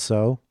even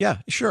so? Yeah,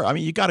 sure. I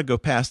mean, you got to go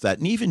past that.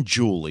 And even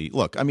Julie,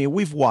 look, I mean,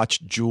 we've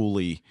watched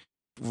Julie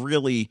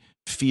really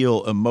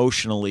feel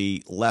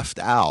emotionally left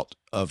out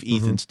of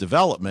Ethan's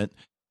development.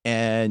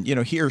 And,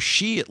 here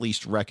she at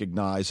least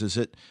recognizes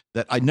it,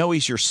 that I know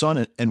he's your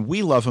son and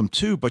we love him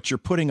too, but you're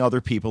putting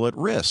other people at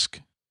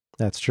risk.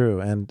 That's true.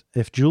 And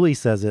if Julie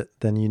says it,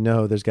 then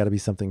there's got to be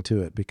something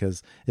to it,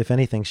 because if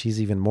anything,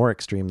 she's even more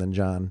extreme than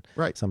John.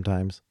 Right.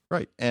 Sometimes.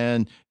 Right.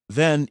 And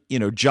then,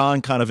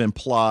 John kind of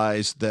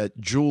implies that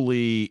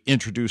Julie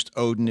introduced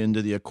Odin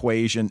into the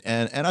equation.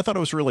 And I thought it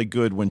was really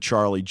good when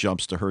Charlie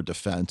jumps to her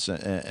defense.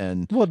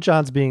 Well,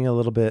 John's being a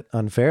little bit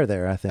unfair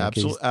there, I think.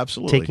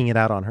 Absolutely. Taking it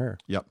out on her.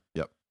 Yep.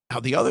 Now,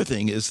 the other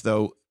thing is,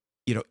 though,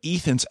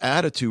 Ethan's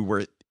attitude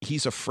where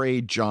he's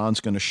afraid John's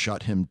going to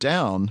shut him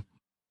down.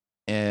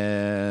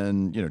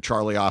 And,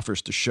 Charlie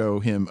offers to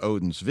show him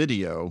Odin's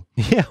video.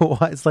 Yeah, well,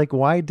 it's like,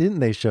 why didn't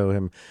they show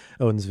him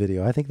Odin's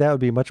video? I think that would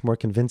be much more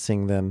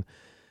convincing than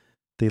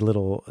the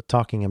little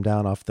talking him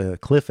down off the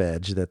cliff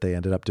edge that they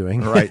ended up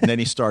doing. Right, and then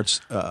he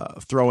starts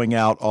throwing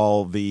out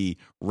all the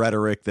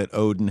rhetoric that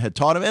Odin had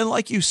taught him. And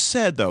like you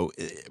said, though,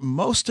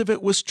 most of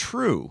it was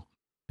true.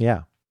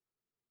 Yeah.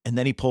 And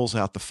then he pulls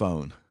out the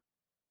phone.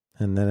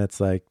 And then it's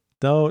like,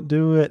 don't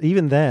do it.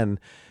 Even then,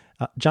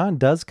 John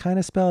does kind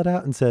of spell it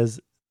out and says,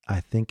 I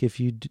think if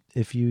you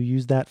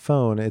use that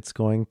phone, it's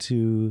going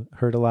to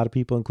hurt a lot of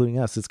people, including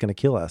us. It's going to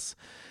kill us.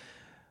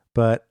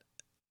 But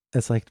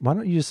it's like, why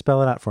don't you just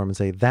spell it out for him and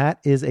say, that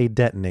is a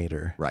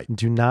detonator. Right.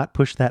 Do not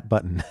push that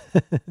button.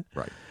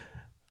 Right.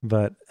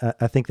 But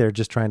I think they're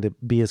just trying to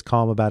be as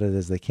calm about it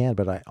as they can.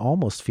 But I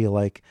almost feel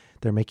like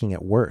they're making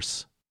it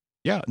worse.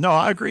 Yeah, no,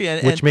 I agree.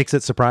 Which makes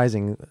it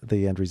surprising,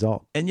 the end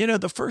result. And,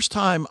 the first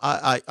time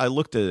I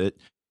looked at it,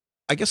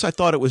 I guess I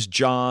thought it was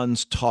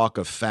John's talk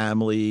of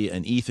family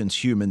and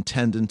Ethan's human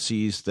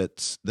tendencies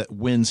that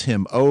wins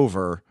him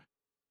over.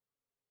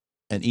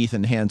 And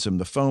Ethan hands him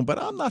the phone, but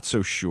I'm not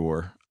so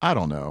sure. I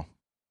don't know.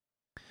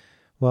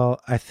 Well,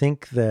 I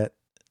think that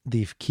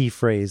the key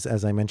phrase,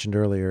 as I mentioned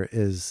earlier,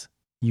 is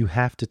you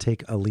have to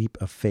take a leap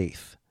of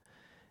faith.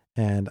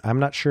 And I'm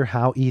not sure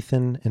how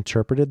Ethan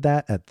interpreted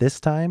that at this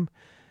time,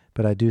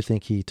 but I do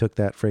think he took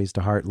that phrase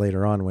to heart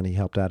later on when he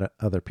helped out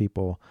other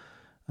people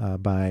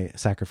by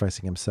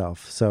sacrificing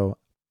himself. So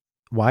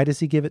why does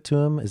he give it to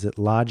him? Is it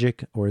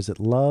logic or is it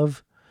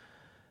love?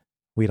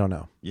 We don't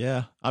know.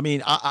 Yeah. I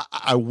mean,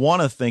 I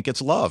want to think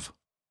it's love.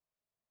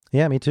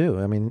 Yeah, me too.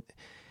 I mean,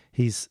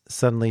 he's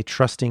suddenly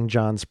trusting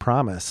John's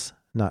promise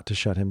not to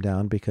shut him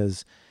down,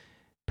 because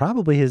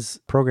probably his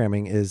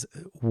programming is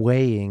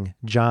weighing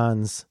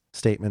John's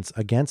statements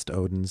against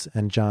Odin's,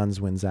 and John's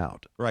wins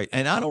out. Right.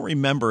 And I don't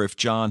remember if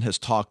John has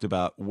talked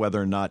about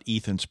whether or not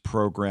Ethan's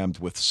programmed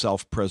with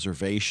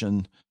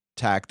self-preservation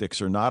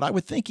tactics or not. I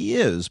would think he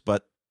is,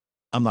 but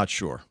I'm not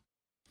sure.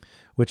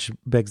 Which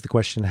begs the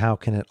question, how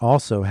can it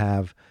also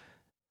have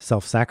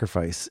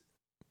self-sacrifice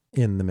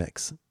in the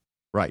mix?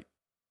 Right.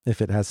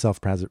 If it has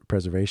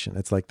self-preservation.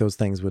 It's like those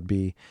things would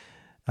be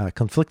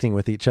conflicting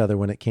with each other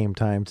when it came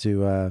time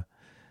to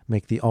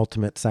make the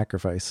ultimate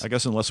sacrifice. I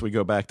guess unless we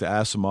go back to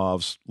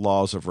Asimov's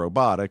laws of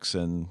robotics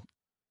and,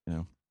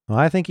 Well,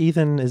 I think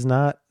Ethan is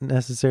not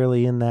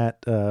necessarily in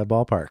that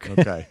ballpark.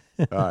 Okay.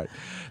 All right.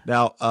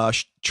 Now,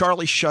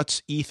 Charlie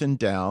shuts Ethan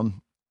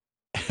down,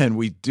 and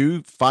we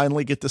do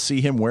finally get to see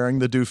him wearing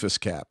the doofus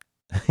cap.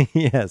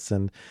 Yes,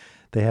 and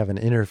they have an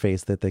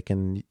interface that they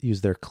can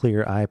use their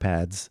clear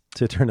iPads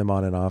to turn him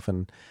on and off,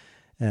 and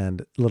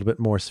a little bit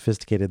more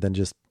sophisticated than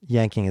just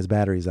yanking his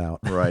batteries out.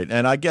 Right.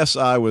 And I guess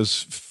I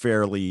was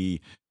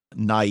fairly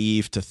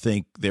naive to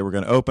think they were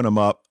going to open them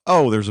up.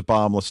 Oh, there's a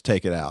bomb. Let's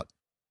take it out.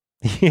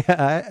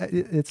 Yeah,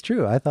 it's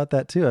true. I thought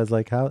that too. I was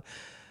like, how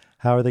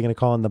are they going to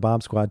call in the bomb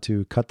squad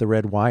to cut the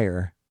red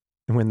wire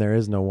when there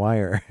is no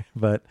wire?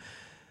 But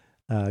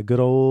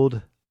good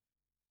old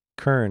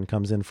Kern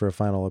comes in for a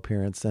final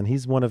appearance, and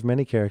he's one of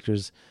many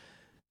characters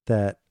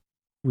that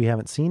we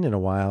haven't seen in a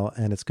while,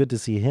 and it's good to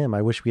see him.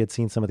 I wish we had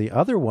seen some of the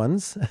other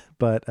ones,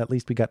 but at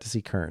least we got to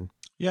see Kern.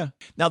 Yeah.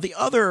 Now, the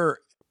other,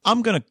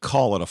 I'm going to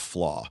call it a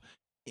flaw,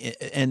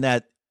 and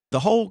that the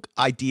whole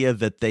idea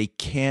that they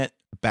can't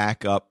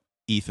back up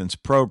Ethan's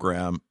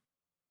program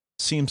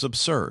seems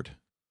absurd.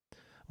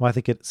 Well, I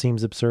think it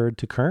seems absurd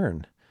to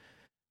Kern.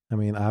 I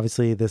mean,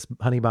 obviously, this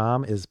honey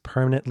bomb is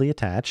permanently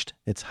attached.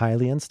 It's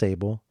highly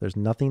unstable. There's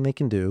nothing they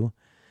can do.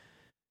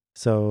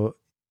 So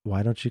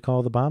why don't you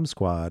call the bomb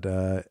squad?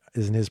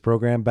 Isn't his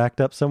program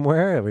backed up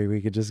somewhere? I mean,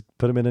 we could just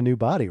put him in a new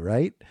body,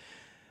 right?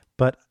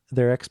 But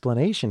their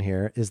explanation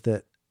here is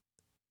that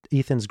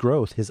Ethan's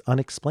growth, his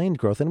unexplained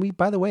growth, and we,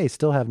 by the way,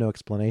 still have no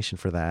explanation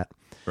for that.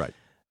 Right.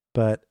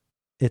 But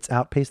it's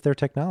outpaced their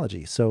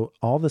technology. So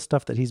all the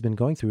stuff that he's been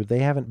going through, they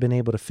haven't been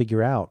able to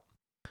figure out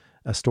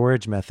a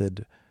storage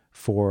method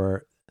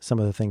for some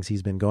of the things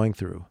he's been going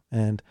through.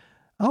 And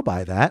I'll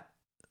buy that.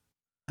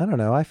 I don't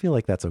know. I feel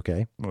like that's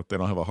okay. Well, if they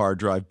don't have a hard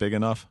drive big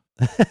enough?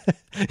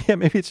 Yeah,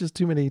 maybe it's just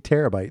too many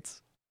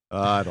terabytes.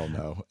 I don't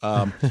know.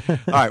 All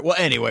right. Well,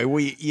 anyway,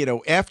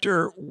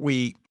 after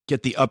we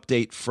get the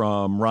update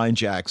from Ryan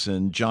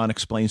Jackson, John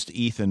explains to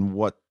Ethan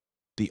what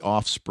the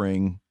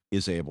offspring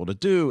is able to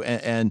do.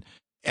 And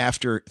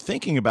after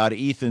thinking about it,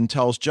 Ethan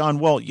tells John,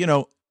 well,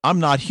 I'm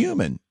not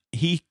human.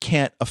 He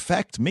can't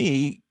affect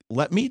me.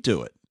 Let me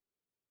do it.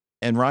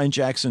 And Ryan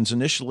Jackson's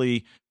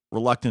initially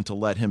reluctant to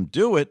let him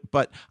do it.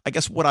 But I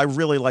guess what I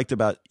really liked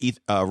about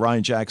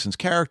Ryan Jackson's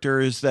character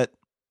is that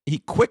he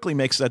quickly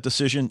makes that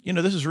decision.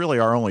 This is really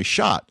our only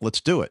shot.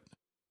 Let's do it.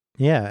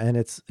 Yeah. And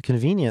it's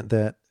convenient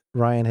that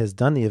Ryan has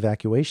done the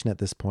evacuation at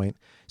this point,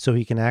 so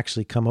he can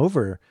actually come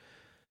over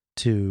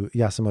to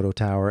Yasumoto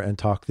Tower and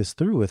talk this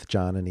through with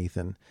John and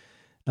Ethan.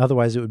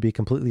 Otherwise, it would be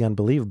completely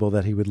unbelievable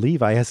that he would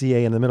leave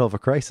ISEA in the middle of a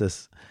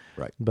crisis.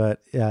 Right.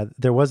 But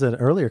there was an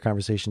earlier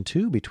conversation,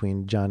 too,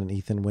 between John and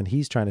Ethan when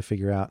he's trying to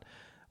figure out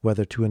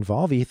whether to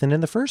involve Ethan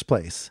in the first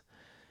place.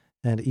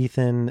 And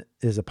Ethan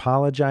is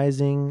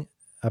apologizing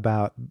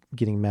about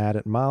getting mad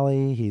at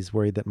Molly. He's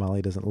worried that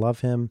Molly doesn't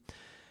love him.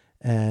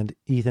 And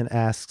Ethan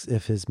asks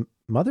if his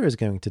mother is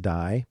going to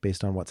die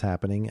based on what's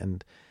happening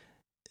and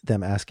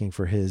them asking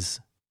for his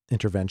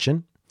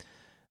intervention.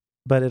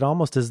 But it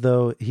almost as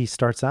though he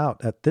starts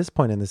out at this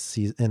point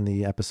in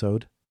the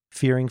episode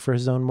fearing for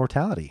his own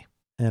mortality.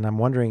 And I'm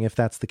wondering if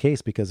that's the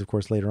case because, of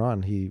course, later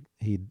on he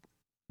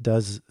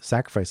does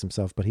sacrifice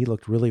himself, but he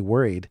looked really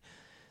worried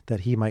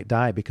that he might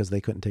die because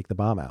they couldn't take the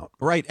bomb out.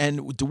 Right.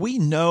 And do we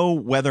know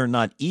whether or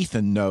not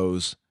Ethan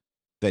knows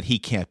that he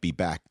can't be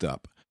backed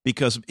up?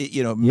 Because,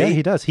 yeah,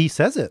 he does. He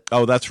says it.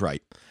 Oh, that's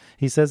right.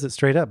 He says it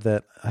straight up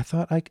that I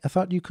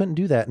thought you couldn't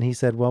do that. And he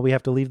said, well, we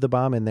have to leave the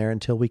bomb in there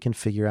until we can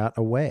figure out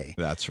a way.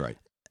 That's right.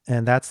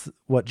 And that's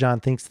what John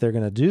thinks they're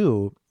going to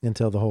do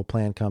until the whole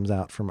plan comes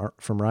out from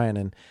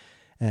Ryan.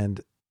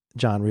 And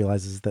John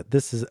realizes that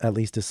this is at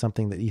least is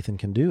something that Ethan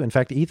can do. In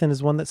fact, Ethan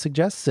is one that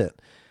suggests it.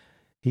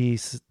 He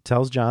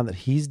tells John that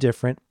he's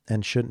different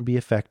and shouldn't be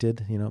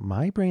affected.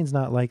 My brain's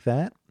not like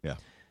that. Yeah.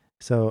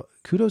 So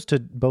kudos to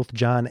both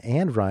John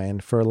and Ryan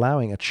for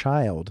allowing a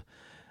child,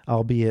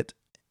 albeit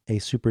a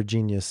super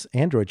genius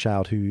Android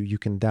child who you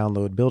can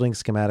download building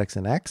schematics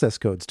and access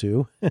codes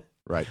to.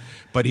 Right.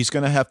 But he's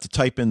going to have to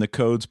type in the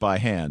codes by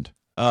hand.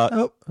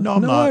 No,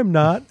 I'm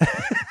not.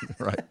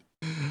 Right.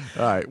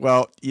 All right.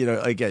 Well,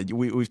 again,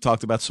 we've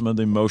talked about some of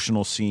the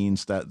emotional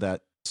scenes,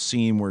 that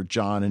scene where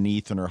John and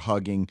Ethan are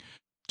hugging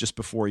just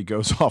before he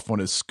goes off on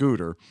his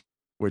scooter,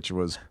 which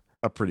was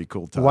a pretty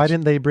cool touch. Why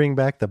didn't they bring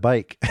back the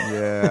bike?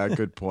 Yeah,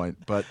 good point.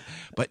 But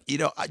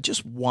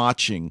just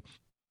watching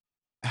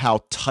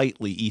how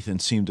tightly Ethan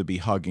seemed to be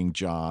hugging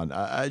John,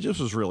 I just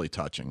was really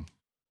touching.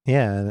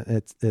 Yeah,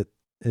 it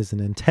is an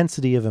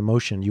intensity of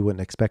emotion you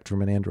wouldn't expect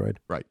from an android.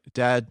 Right.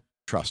 Dad,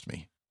 trust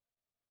me.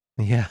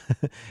 Yeah,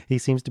 he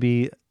seems to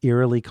be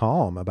eerily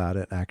calm about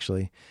it,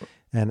 actually,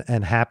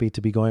 and happy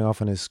to be going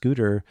off on his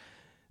scooter,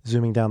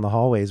 zooming down the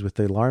hallways with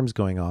the alarms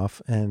going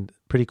off. And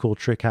pretty cool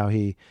trick how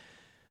he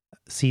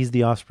sees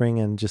the offspring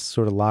and just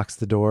sort of locks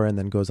the door and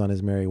then goes on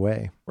his merry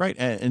way. Right.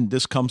 And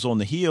this comes on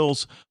the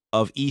heels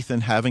of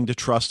Ethan having to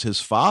trust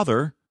his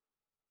father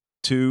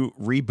to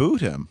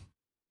reboot him.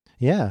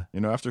 Yeah.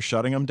 After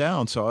shutting him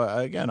down. So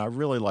again, I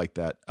really like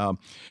that.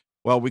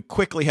 Well, we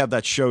quickly have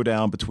that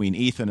showdown between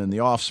Ethan and the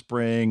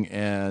offspring.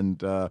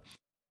 And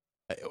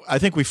I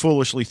think we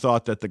foolishly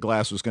thought that the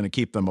glass was going to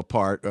keep them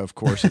apart. Of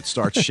course, it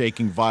starts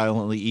shaking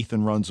violently.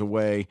 Ethan runs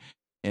away.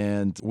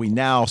 And we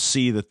now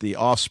see that the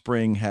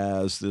offspring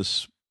has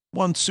this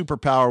one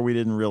superpower we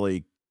didn't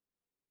really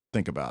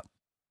think about.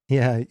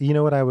 Yeah. You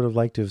know what I would have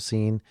liked to have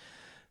seen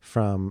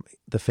from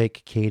the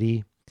fake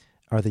Katie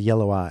are the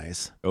yellow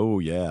eyes. Oh,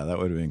 yeah. That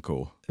would have been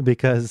cool.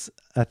 Because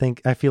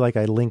I feel like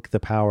I link the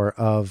power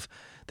of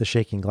the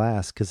shaking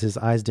glass because his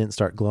eyes didn't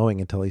start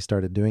glowing until he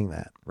started doing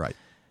that. Right.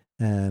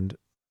 And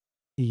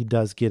he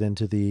does get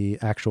into the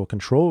actual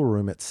control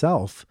room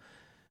itself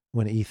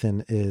when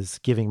Ethan is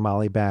giving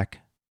Molly back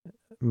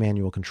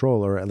manual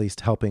control, or at least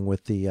helping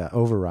with the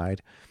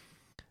override.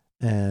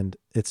 And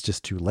it's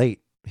just too late.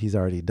 He's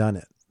already done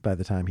it by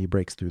the time he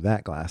breaks through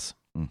that glass.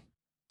 All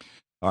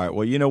right.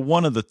 Well,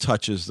 one of the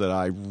touches that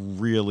I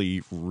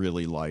really,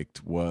 really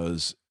liked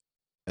was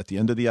at the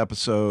end of the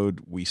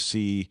episode, we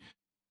see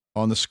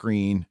on the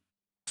screen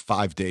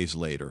 5 days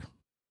later.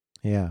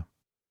 Yeah.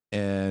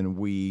 And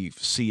we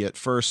see at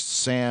first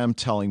Sam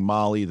telling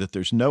Molly that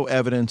there's no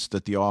evidence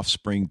that the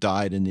offspring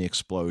died in the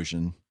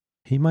explosion.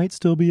 He might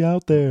still be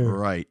out there.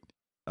 Right.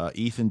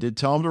 Ethan did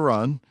tell him to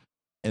run.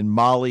 and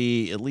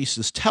Molly at least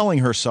is telling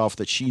herself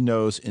that she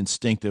knows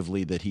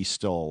instinctively that he's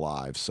still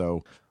alive.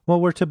 So, well,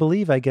 we're to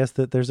believe, I guess,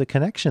 that there's a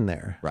connection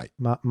there. Right.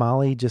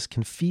 Molly just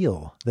can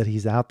feel that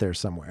he's out there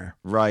somewhere.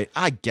 Right.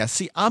 I guess.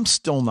 See, I'm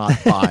still not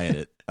buying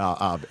it,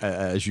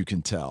 as you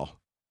can tell.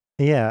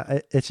 Yeah,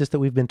 it's just that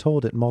we've been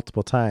told it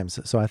multiple times,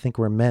 so I think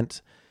we're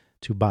meant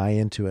to buy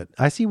into it.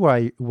 I see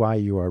why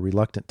you are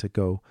reluctant to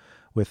go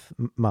with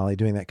Molly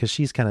doing that, because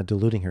she's kind of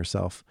deluding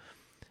herself.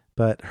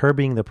 But her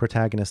being the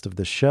protagonist of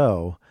the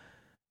show,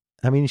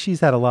 I mean, she's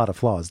had a lot of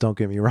flaws, don't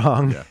get me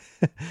wrong.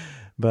 Yeah.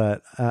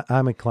 But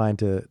I'm inclined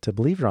to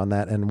believe her on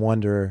that and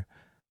wonder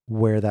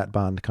where that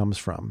bond comes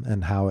from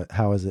and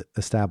how is it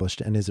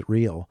established, and is it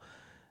real,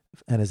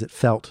 and is it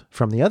felt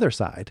from the other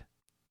side,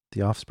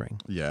 the offspring.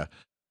 Yeah.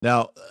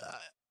 Now,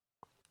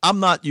 I'm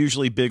not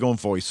usually big on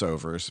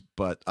voiceovers,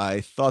 but I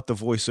thought the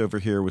voiceover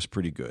here was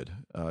pretty good.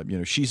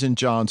 She's in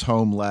John's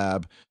home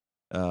lab,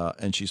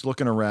 and she's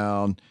looking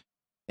around,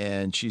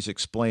 and she's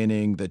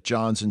explaining that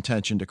John's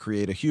intention to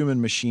create a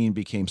human machine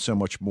became so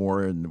much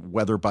more, and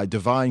whether by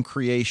divine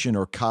creation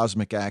or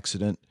cosmic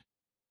accident,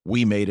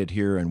 we made it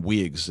here and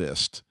we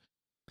exist.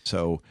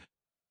 So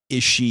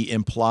is she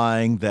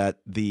implying that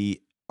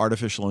the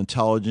artificial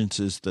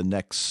intelligence is the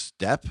next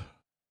step?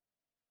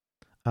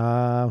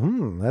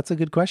 That's a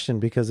good question,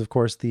 because of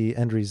course the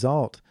end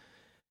result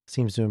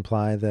seems to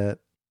imply that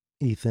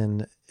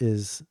Ethan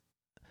is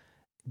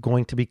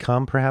going to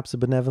become perhaps a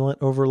benevolent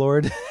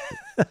overlord.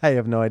 I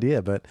have no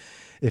idea, but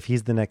if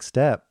he's the next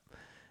step,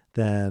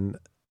 then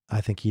I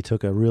think he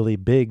took a really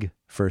big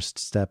first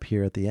step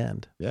here at the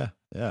end. Yeah,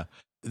 yeah.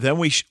 Then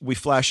we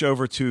flash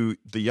over to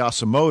the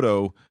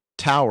Yasumoto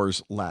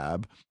Towers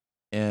lab,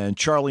 and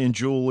Charlie and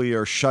Julie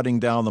are shutting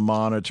down the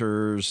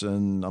monitors,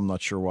 and I'm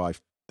not sure why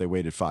they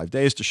waited 5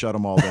 days to shut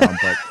them all down,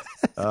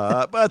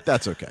 but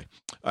that's okay.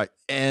 All right.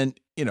 And,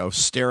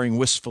 staring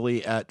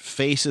wistfully at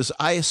faces.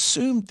 I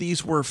assumed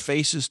these were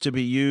faces to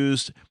be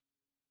used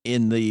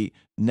in the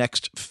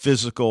next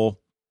physical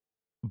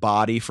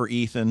body for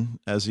Ethan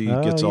as he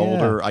gets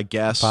older, I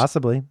guess.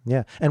 Possibly,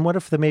 yeah. And what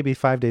if maybe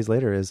 5 days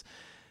later is,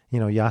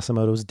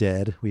 Yasumoto's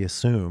dead, we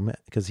assume,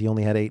 because he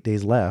only had 8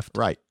 days left.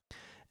 Right.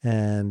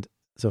 And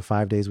so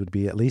 5 days would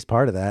be at least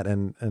part of that,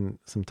 and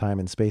some time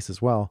and space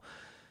as well.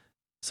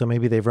 So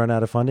maybe they've run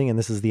out of funding, and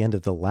this is the end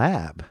of the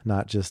lab,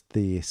 not just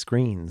the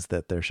screens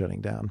that they're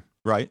shutting down.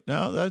 Right.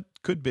 Now, that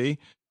could be.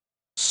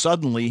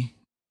 Suddenly,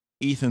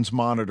 Ethan's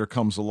monitor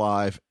comes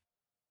alive,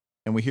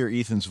 and we hear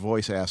Ethan's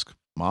voice ask,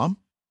 "Mom?"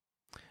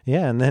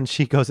 Yeah, and then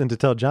she goes in to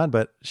tell John,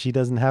 but she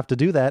doesn't have to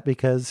do that,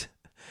 because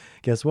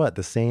guess what?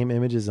 The same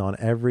image is on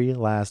every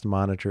last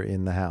monitor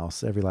in the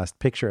house, every last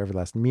picture, every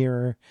last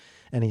mirror,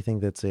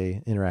 anything that's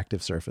a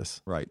interactive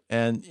surface. Right.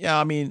 And yeah,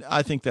 I mean,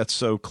 I think that's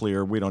so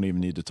clear. We don't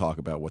even need to talk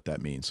about what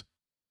that means.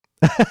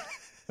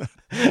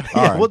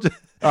 All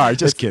right.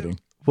 Just kidding.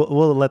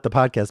 We'll let the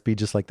podcast be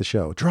just like the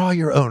show. Draw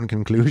your own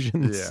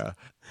conclusions. Yeah.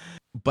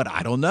 But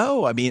I don't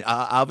know. I mean,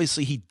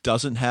 obviously he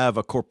doesn't have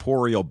a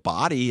corporeal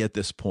body at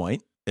this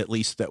point, at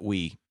least that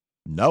we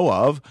know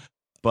of,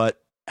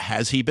 but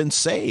has he been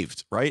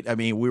saved? Right. I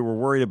mean, we were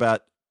worried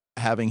about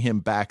having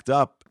him backed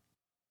up,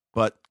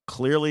 but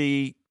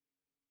clearly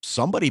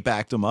somebody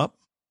backed him up.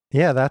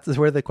 Yeah, that's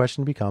where the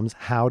question becomes,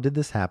 how did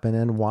this happen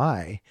and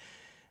why?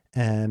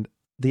 And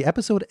the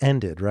episode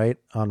ended, right?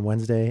 On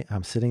Wednesday,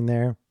 I'm sitting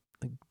there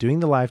doing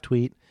the live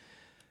tweet.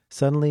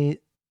 Suddenly,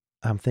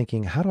 I'm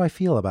thinking, how do I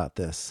feel about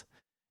this?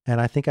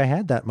 And I think I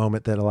had that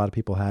moment that a lot of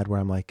people had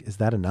where I'm like, is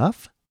that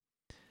enough?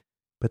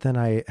 But then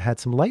I had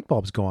some light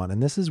bulbs go on.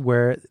 And this is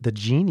where the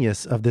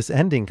genius of this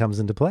ending comes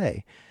into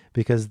play,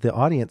 because the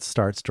audience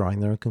starts drawing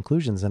their own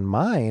conclusions. And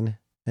mine,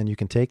 and you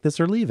can take this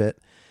or leave it,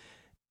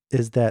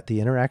 is that the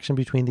interaction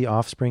between the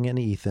offspring and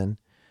Ethan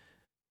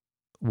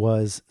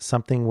was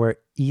something where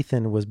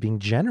Ethan was being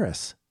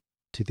generous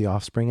to the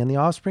offspring, and the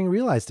offspring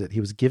realized it.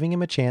 He was giving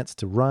him a chance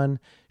to run,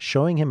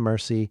 showing him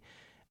mercy,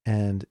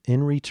 and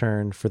in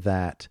return for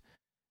that,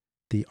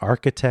 the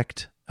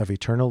architect of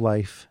eternal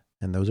life,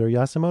 and those are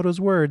Yasumoto's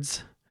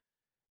words,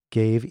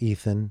 gave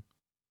Ethan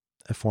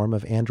a form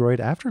of android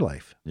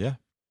afterlife. Yeah.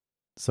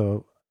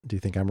 So do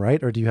you think I'm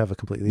right, or do you have a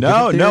completely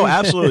different theory? No,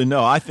 absolutely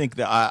no. I think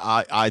that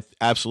I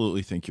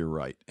absolutely think you're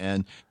right.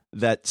 And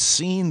that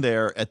scene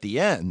there at the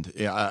end,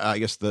 I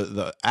guess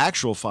the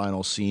actual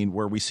final scene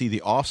where we see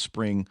the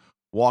offspring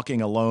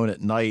walking alone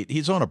at night.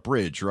 He's on a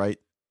bridge, right?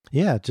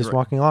 Yeah, just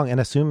walking along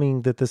and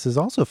assuming that this is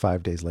also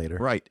 5 days later.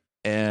 Right.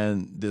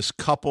 And this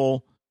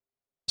couple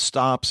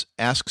stops,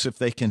 asks if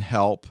they can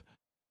help.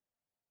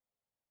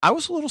 I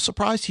was a little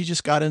surprised he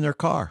just got in their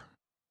car.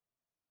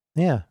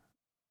 Yeah.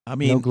 I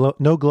mean,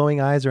 no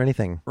glowing eyes or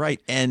anything.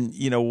 Right. And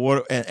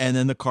what? And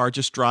then the car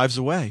just drives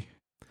away.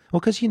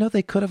 Well, because,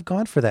 they could have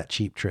gone for that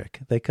cheap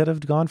trick. They could have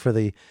gone for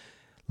the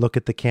look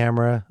at the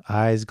camera,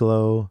 eyes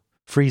glow,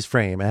 freeze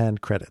frame,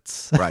 and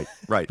credits.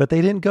 Right. But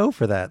they didn't go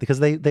for that because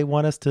they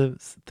want us to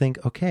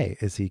think, okay,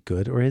 is he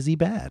good or is he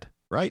bad?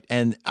 Right.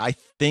 And I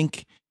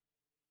think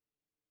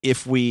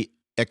if we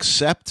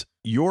accept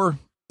your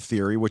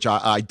theory, which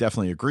I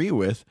definitely agree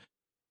with,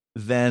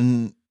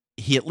 then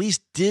he at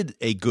least did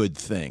a good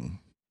thing.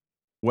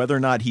 Whether or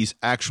not he's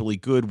actually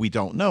good, we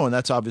don't know. And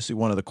that's obviously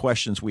one of the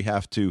questions we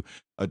have to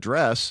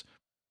address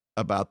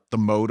about the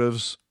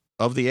motives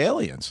of the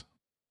aliens.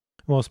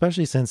 Well,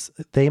 especially since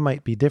they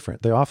might be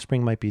different. The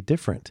offspring might be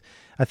different.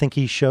 I think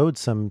he showed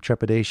some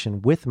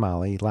trepidation with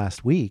Molly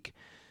last week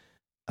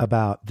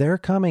about their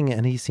coming,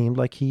 and he seemed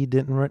like he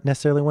didn't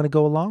necessarily want to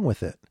go along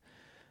with it.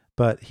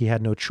 But he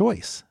had no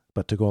choice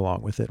but to go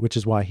along with it, which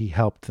is why he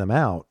helped them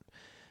out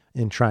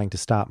in trying to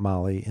stop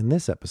Molly in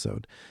this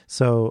episode.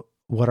 So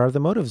what are the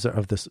motives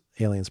of this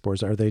alien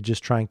spores? Are they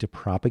just trying to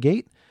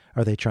propagate?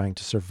 Are they trying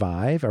to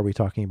survive? Are we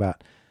talking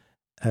about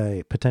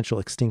a potential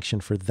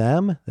extinction for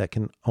them that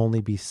can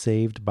only be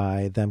saved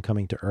by them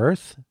coming to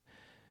Earth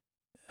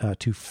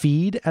to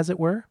feed, as it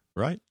were?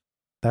 Right.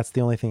 That's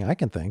the only thing I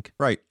can think.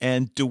 Right.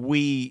 And do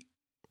we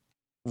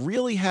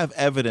really have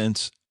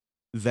evidence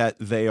that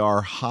they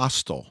are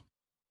hostile?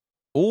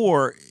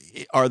 Or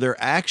are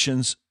their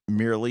actions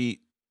merely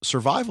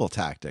survival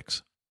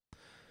tactics?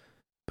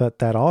 But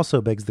that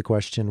also begs the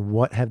question,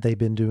 what have they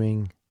been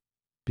doing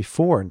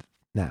before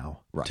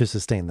now to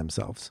sustain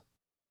themselves?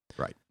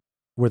 Right.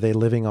 Were they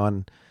living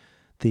on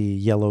the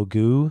yellow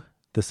goo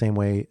the same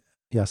way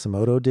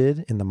Yasumoto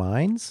did in the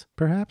mines,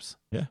 perhaps?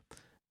 Yeah.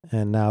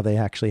 And now they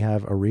actually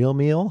have a real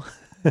meal?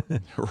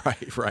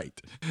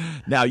 Right.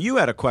 Now, you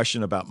had a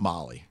question about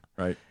Molly,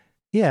 right?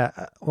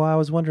 Yeah. Well, I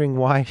was wondering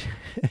why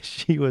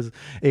she was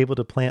able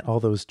to plant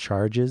all those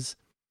charges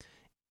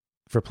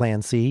for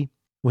Plan C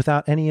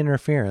without any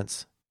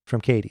interference from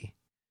Katie.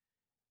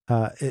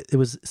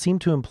 It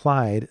seemed to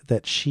imply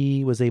that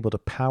she was able to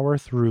power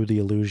through the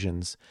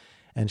illusions,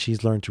 and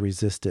she's learned to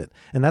resist it.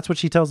 And that's what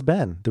she tells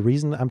Ben. The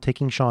reason I'm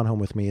taking Sean home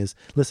with me is,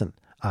 listen,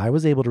 I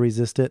was able to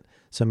resist it,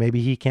 so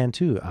maybe he can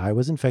too. I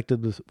was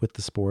infected with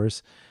the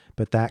spores,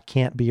 but that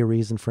can't be a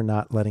reason for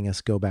not letting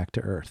us go back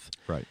to Earth.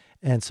 Right.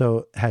 And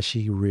so has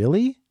she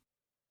really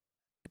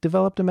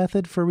developed a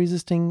method for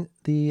resisting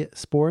the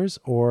spores?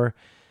 Or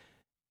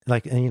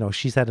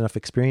she's had enough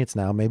experience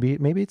now. Maybe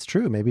it's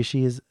true. Maybe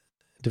she has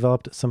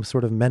developed some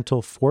sort of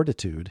mental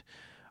fortitude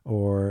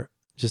or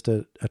just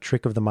a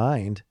trick of the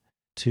mind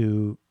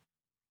to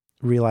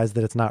realize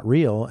that it's not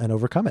real and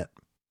overcome it.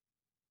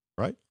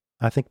 Right.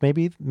 I think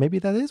maybe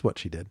that is what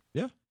she did.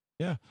 Yeah.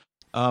 Yeah.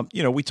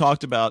 We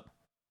talked about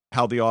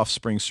how the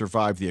offspring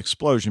survived the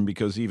explosion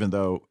because even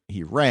though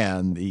he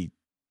ran, he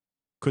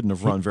couldn't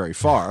have run very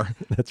far.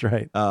 That's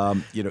right.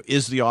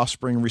 Is the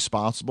offspring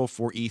responsible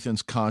for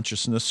Ethan's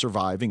consciousness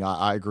surviving?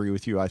 I agree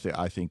with you. I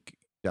think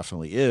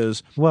definitely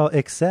is. Well,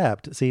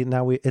 except, see,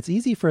 now it's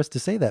easy for us to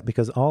say that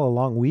because all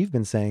along we've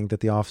been saying that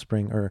the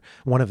offspring, or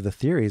one of the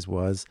theories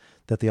was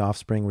that the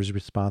offspring was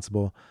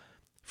responsible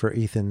for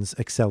Ethan's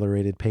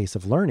accelerated pace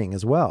of learning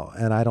as well.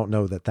 And I don't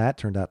know that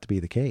turned out to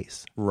be the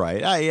case.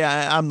 Right.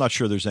 I'm not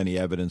sure there's any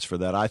evidence for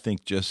that. I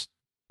think just,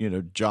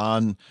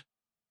 John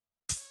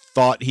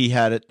thought he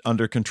had it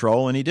under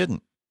control and he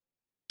didn't.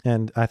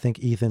 And I think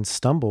Ethan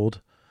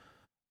stumbled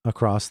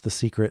across the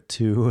secret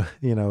to,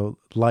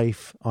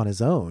 life on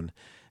his own.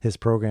 His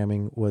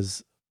programming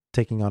was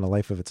taking on a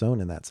life of its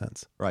own in that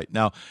sense. Right.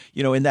 Now,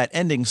 in that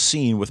ending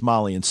scene with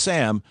Molly and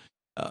Sam,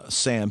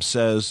 Sam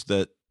says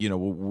that,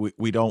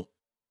 we don't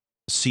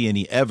see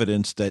any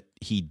evidence that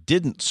he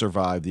didn't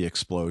survive the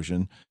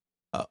explosion.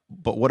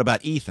 But what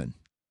about Ethan?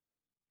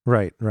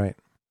 Right.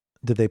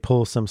 Did they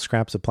pull some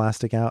scraps of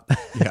plastic out?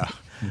 Yeah.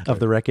 Of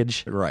the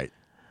wreckage? Right.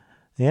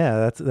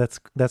 Yeah,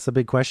 that's a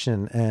big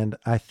question. And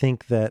I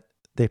think that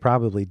they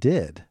probably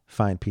did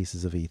find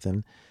pieces of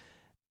Ethan,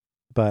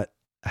 but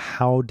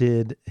how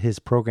did his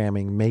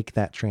programming make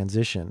that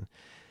transition?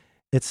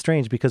 It's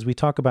strange because we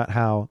talk about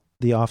how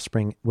the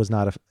offspring was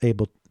not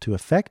able to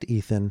affect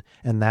Ethan,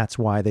 and that's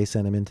why they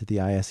sent him into the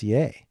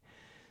ISEA.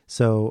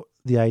 So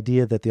the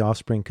idea that the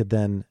offspring could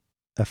then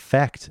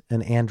affect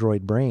an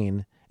android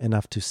brain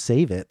enough to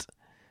save it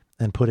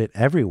and put it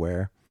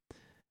everywhere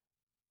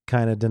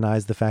kind of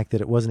denies the fact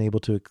that it wasn't able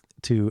to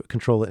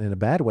control it in a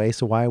bad way.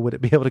 So why would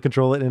it be able to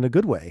control it in a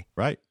good way?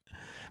 Right.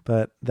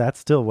 But that's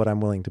still what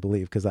I'm willing to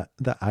believe because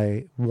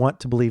I want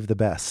to believe the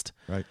best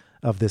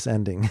of this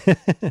ending.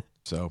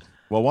 So,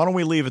 well, why don't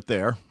we leave it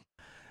there?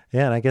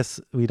 Yeah, and I guess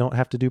we don't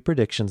have to do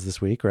predictions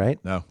this week, right?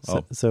 No.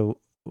 So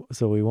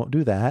we won't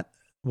do that.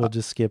 We'll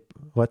just skip.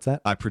 What's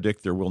that? I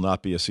predict there will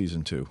not be a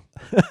season 2.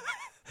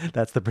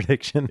 That's the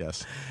prediction.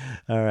 Yes.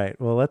 All right.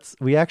 Well,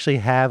 we actually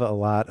have a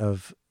lot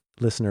of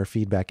listener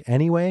feedback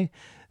anyway,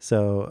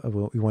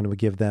 so we want to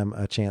give them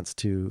a chance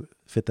to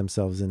fit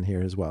themselves in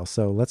here as well.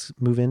 So let's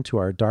move into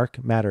our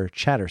Dark Matter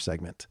Chatter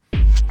segment.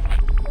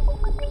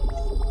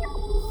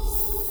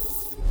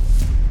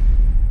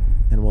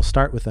 And we'll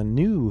start with a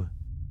new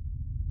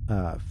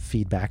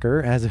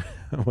feedbacker, as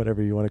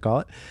whatever you want to call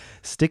it.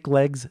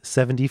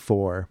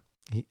 Sticklegs74.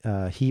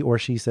 He or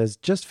she says,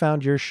 just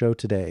found your show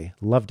today.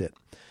 Loved it.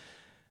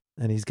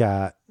 And he's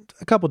got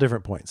a couple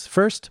different points.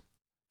 First,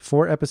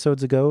 4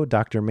 episodes ago,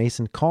 Dr.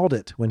 Mason called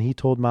it when he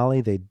told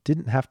Molly they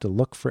didn't have to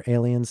look for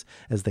aliens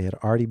as they had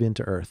already been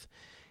to Earth.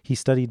 He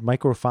studied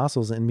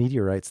microfossils and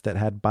meteorites that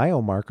had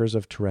biomarkers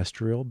of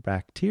terrestrial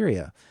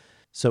bacteria.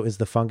 So is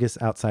the fungus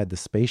outside the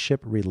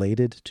spaceship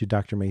related to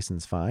Dr.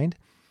 Mason's find?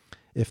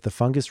 If the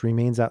fungus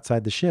remains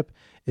outside the ship,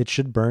 it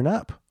should burn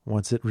up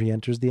once it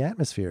re-enters the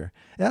atmosphere.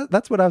 Yeah,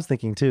 that's what I was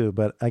thinking too,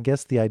 but I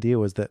guess the idea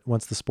was that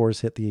once the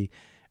spores hit the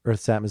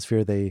Earth's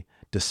atmosphere, they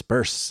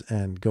disperse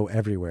and go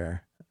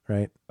everywhere,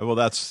 right? Well,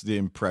 that's the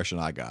impression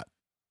I got.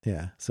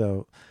 Yeah,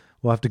 so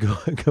we'll have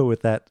to go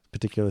with that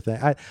particular thing.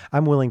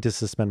 I'm willing to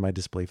suspend my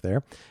disbelief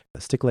there.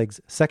 Stickleg's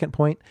second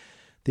point,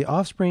 the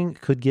offspring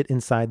could get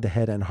inside the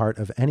head and heart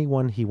of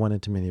anyone he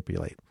wanted to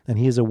manipulate, and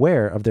he is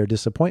aware of their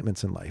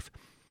disappointments in life.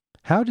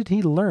 How did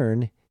he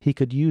learn he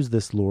could use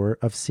this lure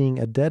of seeing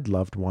a dead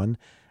loved one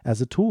as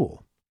a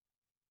tool?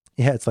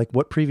 Yeah, it's like,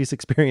 what previous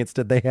experience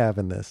did they have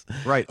in this?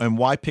 Right, and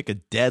why pick a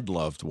dead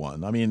loved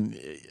one? I mean,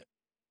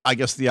 I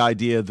guess the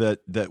idea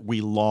that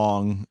we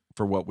long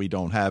for what we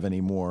don't have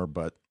anymore,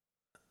 but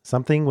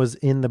something was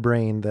in the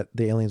brain that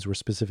the aliens were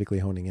specifically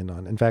honing in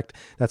on. In fact,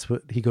 that's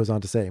what he goes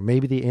on to say.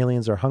 Maybe the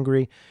aliens are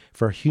hungry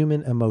for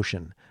human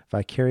emotion,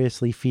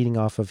 vicariously feeding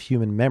off of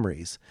human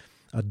memories.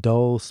 A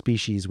dull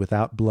species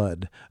without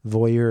blood,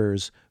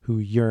 voyeurs who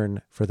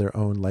yearn for their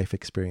own life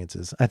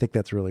experiences. I think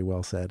that's really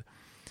well said.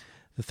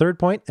 The third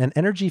point, an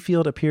energy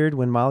field appeared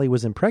when Molly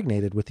was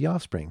impregnated with the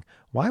offspring.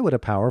 Why would a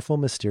powerful,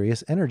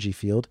 mysterious energy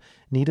field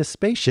need a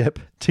spaceship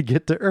to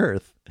get to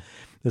Earth?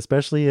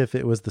 Especially if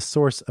it was the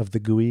source of the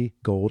gooey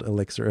gold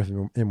elixir of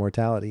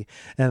immortality.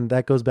 And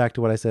that goes back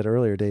to what I said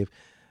earlier, Dave.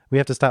 We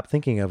have to stop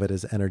thinking of it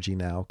as energy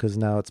now, because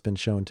now it's been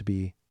shown to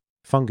be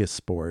fungus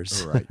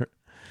spores. Right.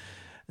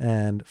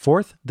 And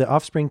fourth, the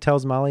offspring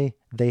tells Molly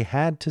they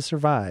had to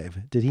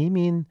survive. Did he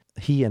mean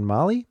he and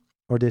Molly,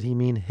 or did he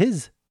mean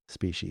his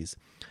species?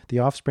 The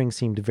offspring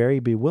seemed very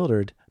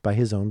bewildered by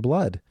his own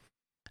blood.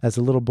 As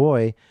a little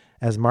boy,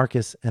 as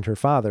Marcus and her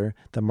father,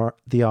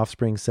 the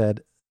offspring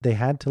said they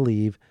had to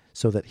leave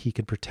so that he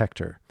could protect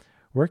her.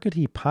 Where could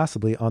he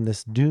possibly, on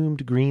this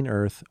doomed green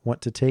earth, want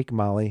to take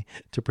Molly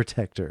to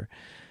protect her?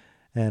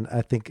 And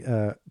I think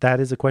that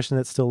is a question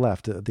that's still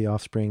left. The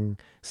offspring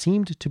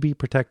seemed to be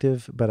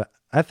protective, but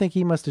I think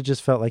he must have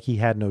just felt like he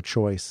had no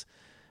choice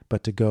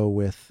but to go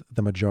with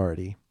the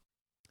majority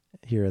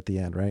here at the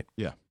end, right?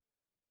 Yeah.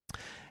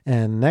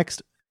 And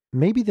next,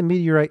 maybe the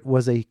meteorite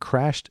was a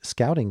crashed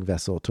scouting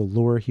vessel to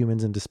lure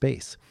humans into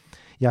space.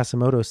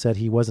 Yasumoto said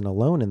he wasn't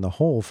alone in the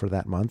hole for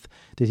that month.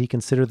 Did he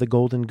consider the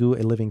golden goo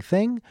a living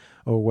thing,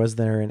 or was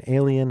there an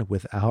alien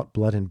without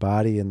blood and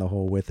body in the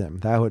hole with him?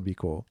 That would be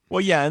cool.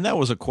 Well, yeah, and that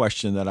was a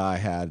question that I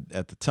had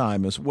at the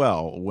time as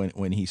well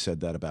when he said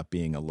that about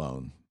being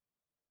alone.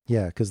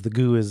 Yeah, because the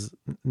goo is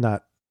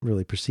not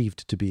really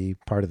perceived to be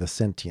part of the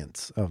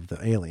sentience of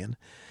the alien.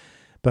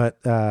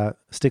 But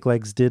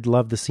Sticklegs did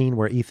love the scene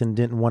where Ethan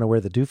didn't want to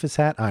wear the doofus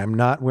hat. I'm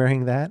not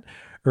wearing that.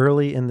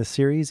 Early in the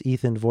series,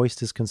 Ethan voiced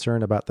his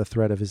concern about the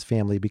threat of his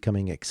family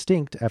becoming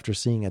extinct after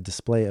seeing a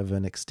display of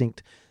an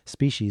extinct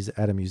species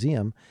at a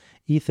museum.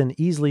 Ethan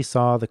easily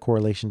saw the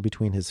correlation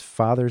between his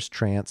father's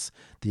trance,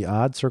 the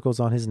odd circles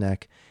on his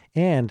neck,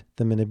 and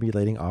the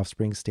manipulating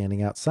offspring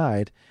standing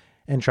outside,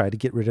 and tried to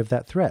get rid of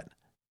that threat.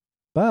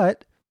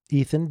 But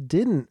Ethan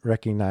didn't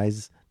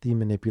recognize the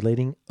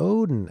manipulating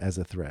Odin as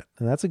a threat.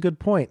 And that's a good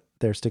point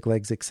there,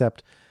 Sticklegs,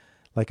 except,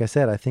 like I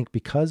said, I think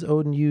because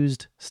Odin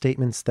used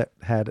statements that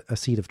had a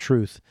seed of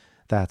truth,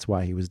 that's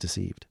why he was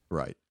deceived.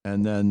 Right.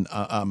 And then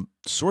I'm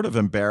sort of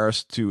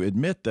embarrassed to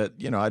admit that,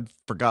 I'd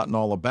forgotten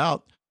all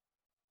about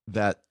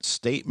that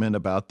statement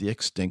about the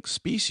extinct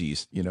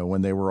species,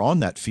 when they were on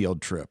that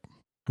field trip.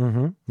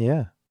 Mm-hmm.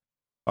 Yeah.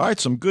 All right.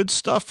 Some good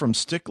stuff from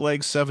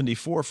Sticklegs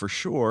 74 for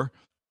sure.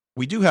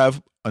 We do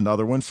have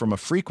another one from a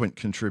frequent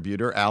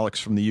contributor, Alex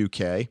from the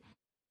UK,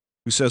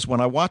 who says,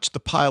 when I watched the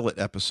pilot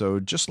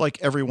episode, just like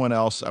everyone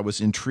else, I was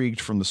intrigued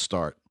from the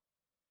start.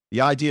 The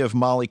idea of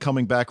Molly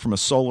coming back from a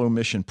solo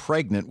mission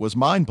pregnant was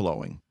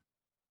mind-blowing.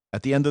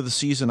 At the end of the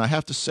season, I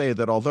have to say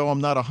that although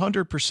I'm not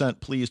 100%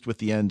 pleased with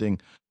the ending,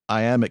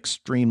 I am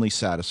extremely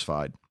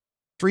satisfied.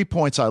 3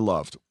 points I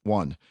loved.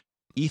 1,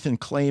 Ethan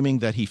claiming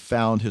that he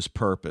found his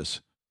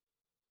purpose.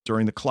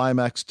 During the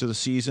climax to the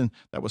season,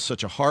 that was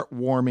such a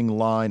heartwarming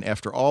line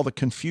after all the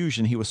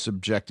confusion he was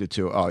subjected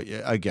to. Oh,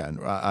 again,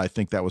 I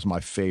think that was my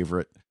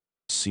favorite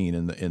scene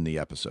in the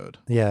episode.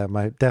 Yeah,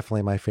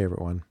 definitely my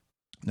favorite one.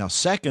 Now,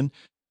 second,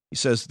 he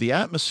says the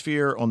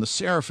atmosphere on the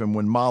Seraphim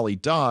when Molly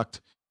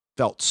docked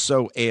felt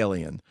so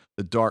alien.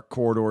 The dark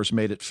corridors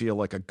made it feel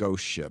like a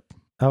ghost ship.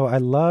 Oh, I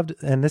loved,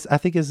 and this I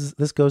think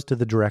this goes to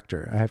the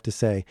director. I have to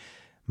say,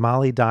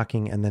 Molly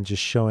docking and then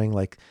just showing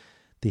like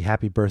the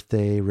happy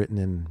birthday written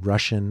in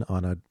Russian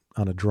on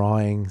a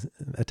drawing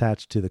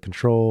attached to the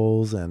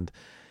controls, and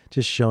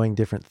just showing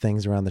different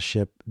things around the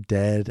ship,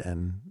 dead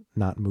and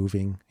not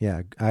moving.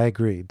 Yeah, I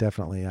agree.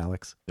 Definitely,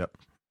 Alex. Yep.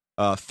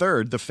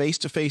 Third, the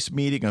face-to-face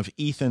meeting of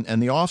Ethan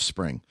and the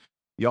offspring.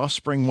 The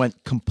offspring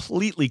went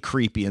completely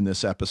creepy in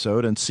this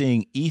episode, and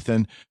seeing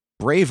Ethan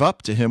brave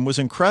up to him was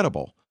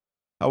incredible.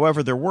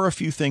 However, there were a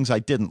few things I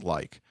didn't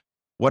like.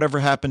 Whatever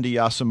happened to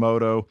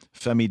Yasumoto,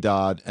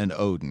 Femidad, and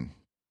Odin?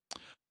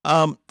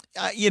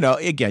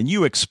 Again,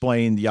 you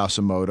explained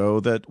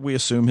Yasumoto that we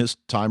assume his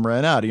time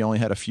ran out. He only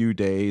had a few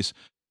days.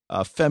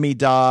 Femi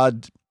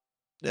Dodd,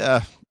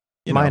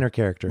 minor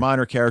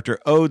character.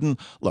 Odin.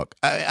 Look,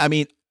 I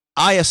mean,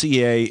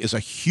 ISEA is a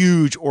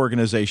huge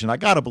organization. I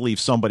got to believe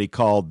somebody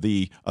called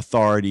the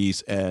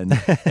authorities and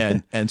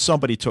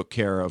somebody took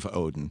care of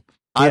Odin.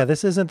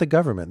 This isn't the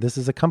government. This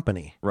is a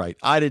company. Right.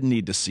 I didn't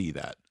need to see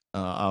that.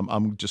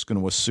 I'm just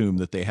going to assume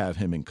that they have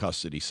him in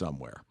custody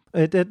somewhere.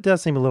 It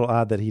does seem a little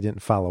odd that he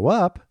didn't follow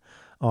up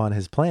on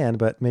his plan,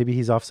 but maybe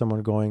he's off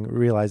somewhere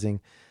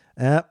realizing,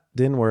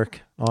 didn't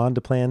work. On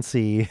to plan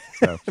C.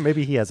 So,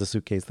 maybe he has a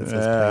suitcase that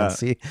says plan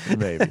C.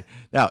 Maybe.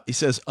 Now, he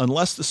says,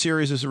 unless the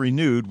series is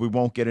renewed, we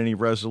won't get any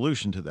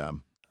resolution to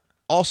them.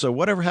 Also,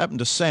 whatever happened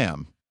to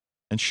Sam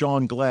and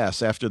Sean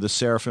Glass after the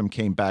Seraphim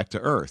came back to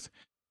Earth?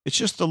 It's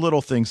just the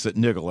little things that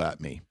niggle at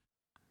me.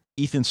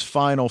 Ethan's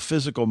final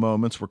physical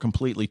moments were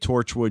completely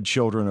Torchwood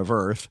Children of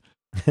Earth.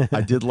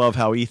 I did love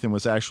how Ethan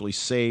was actually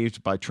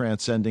saved by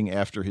transcending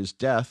after his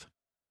death.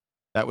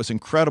 That was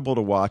incredible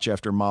to watch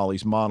after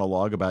Molly's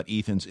monologue about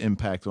Ethan's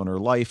impact on her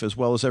life as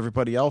well as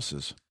everybody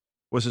else's.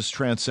 Was his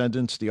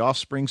transcendence the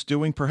Offspring's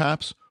doing,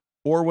 perhaps?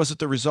 Or was it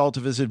the result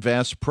of his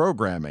advanced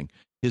programming,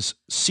 his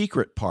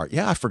secret part?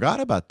 Yeah, I forgot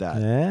about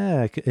that.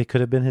 Yeah, it could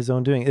have been his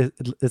own doing.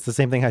 It's the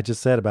same thing I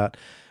just said about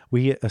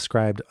we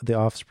ascribed the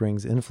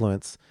Offspring's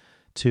influence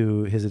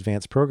to his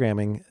advanced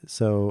programming,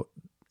 so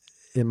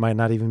it might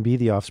not even be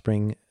the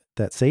Offspring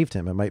that saved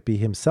him. It might be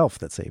himself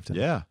that saved him.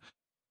 Yeah.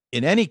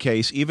 In any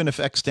case, even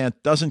if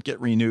Extant doesn't get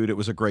renewed, it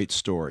was a great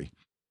story.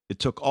 It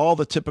took all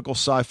the typical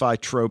sci-fi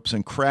tropes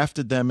and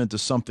crafted them into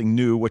something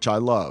new, which I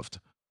loved.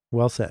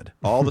 Well said.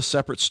 All the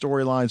separate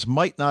storylines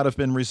might not have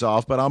been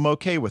resolved, but I'm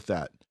okay with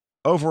that.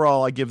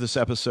 Overall, I give this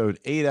episode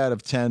 8 out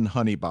of 10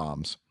 honey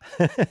bombs.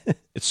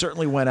 It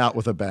certainly went out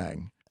with a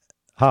bang.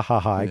 Ha ha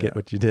ha, I get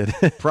what you did.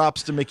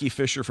 Props to Mickey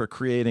Fisher for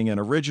creating an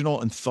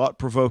original and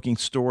thought-provoking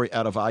story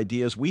out of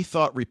ideas we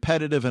thought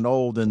repetitive and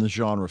old in the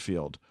genre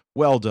field.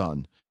 Well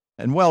done.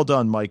 And well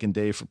done, Mike and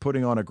Dave, for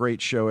putting on a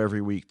great show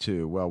every week,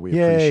 too. Well, we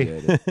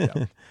appreciate it.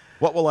 Yeah.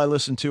 What will I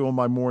listen to on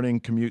my morning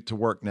commute to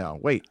work now?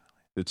 Wait,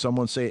 did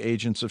someone say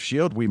Agents of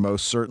S.H.I.E.L.D.? We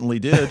most certainly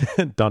did.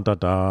 Dun, dun,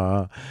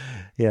 dun.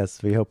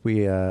 Yes, we hope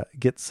we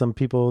get some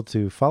people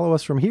to follow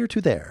us from here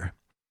to there.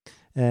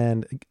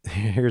 And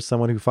here's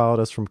someone who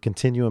followed us from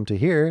Continuum to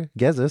here,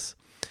 Gezis.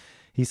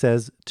 He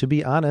says, to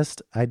be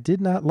honest, I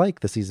did not like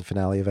the season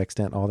finale of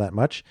Extant all that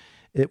much.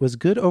 It was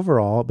good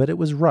overall, but it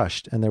was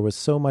rushed, and there was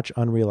so much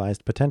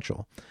unrealized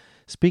potential.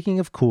 Speaking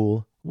of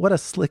cool, what a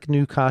slick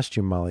new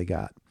costume Molly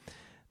got.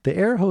 The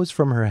air hose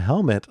from her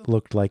helmet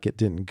looked like it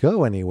didn't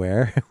go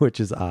anywhere, which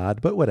is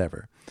odd, but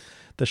whatever.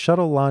 The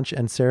shuttle launch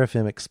and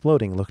Seraphim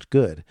exploding looked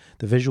good.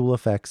 The visual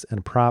effects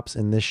and props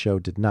in this show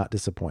did not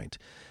disappoint.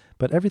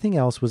 But everything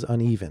else was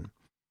uneven.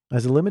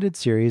 As a limited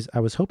series, I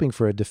was hoping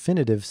for a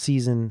definitive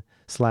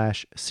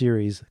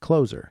season/series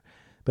closer,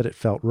 but it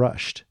felt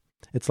rushed.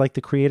 It's like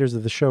the creators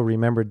of the show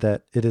remembered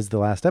that it is the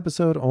last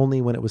episode only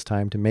when it was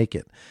time to make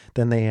it.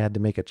 Then they had to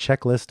make a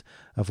checklist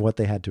of what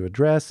they had to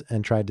address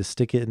and tried to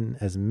stick in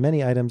as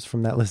many items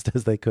from that list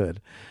as they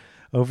could.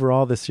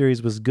 Overall, the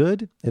series was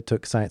good. It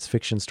took science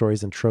fiction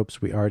stories and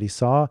tropes we already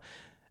saw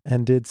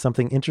and did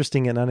something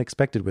interesting and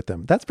unexpected with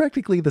them. That's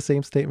practically the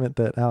same statement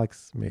that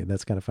Alex made.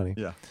 That's kind of funny.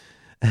 Yeah.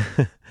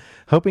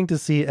 Hoping to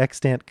see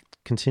Extant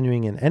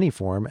continuing in any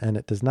form, and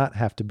it does not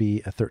have to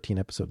be a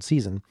 13-episode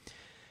season.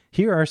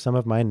 Here are some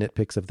of my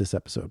nitpicks of this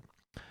episode.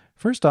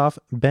 First off,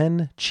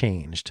 Ben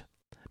changed.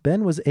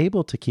 Ben was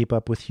able to keep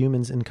up with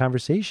humans in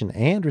conversation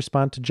and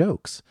respond to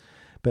jokes,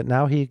 but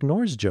now he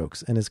ignores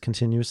jokes and is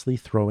continuously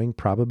throwing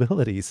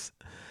probabilities.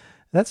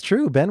 That's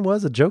true. Ben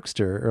was a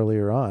jokester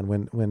earlier on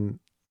when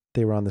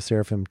they were on the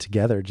Seraphim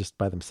together just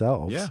by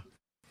themselves. Yeah.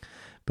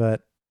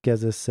 But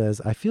Gezis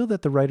says, I feel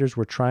that the writers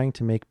were trying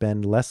to make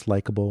Ben less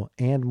likable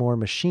and more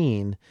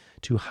machine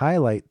to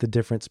highlight the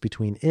difference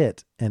between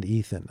it and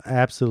Ethan.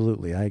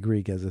 Absolutely. I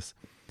agree, Gezis.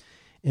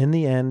 In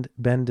the end,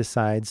 Ben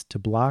decides to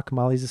block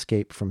Molly's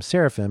escape from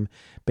Seraphim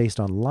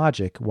based on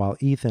logic, while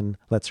Ethan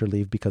lets her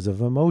leave because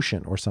of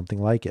emotion or something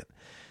like it.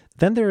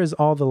 Then there is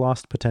all the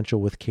lost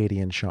potential with Katie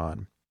and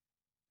Sean.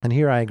 And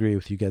here I agree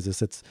with you,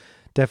 Gezis. It's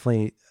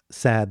definitely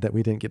sad that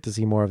we didn't get to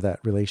see more of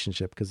that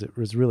relationship because it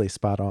was really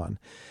spot on.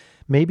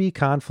 Maybe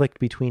conflict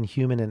between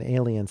human and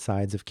alien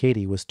sides of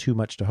Katie was too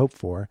much to hope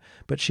for,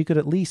 but she could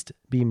at least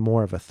be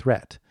more of a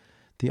threat.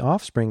 The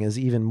Offspring is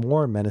even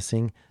more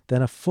menacing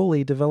than a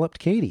fully developed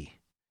Katie.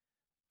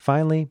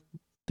 Finally,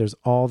 there's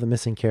all the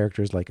missing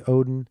characters like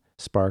Odin,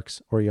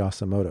 Sparks, or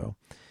Yasumoto.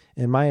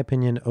 In my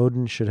opinion,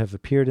 Odin should have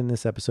appeared in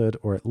this episode,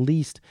 or at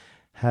least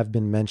have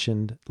been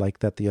mentioned, like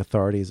that the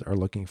authorities are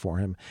looking for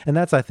him. And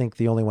that's, I think,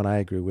 the only one I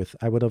agree with.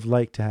 I would have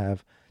liked to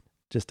have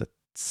just a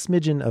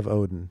smidgen of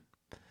Odin.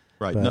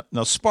 Right.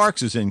 Now,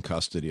 Sparks is in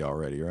custody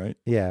already, right?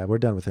 Yeah, we're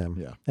done with him.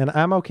 Yeah. And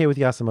I'm okay with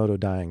Yasumoto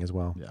dying as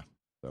well. Yeah.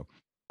 So,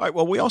 all right.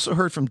 Well, we also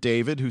heard from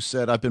David, who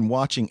said, I've been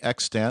watching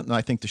Extant, and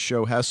I think the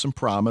show has some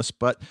promise,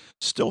 but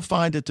still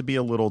find it to be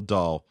a little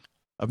dull.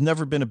 I've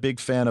never been a big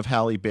fan of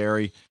Halle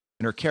Berry,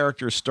 and her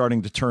character is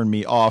starting to turn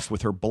me off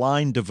with her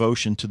blind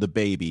devotion to the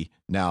baby,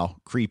 now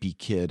creepy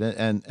kid,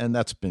 and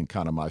that's been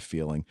kind of my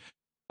feeling.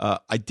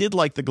 I did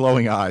like the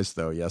glowing eyes,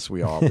 though. Yes,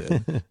 we all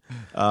did.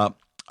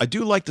 I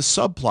do like the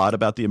subplot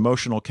about the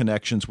emotional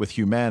connections with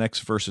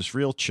humanics versus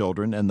real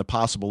children and the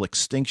possible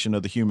extinction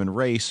of the human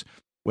race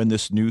when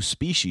this new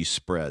species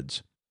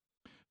spreads.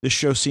 This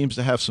show seems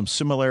to have some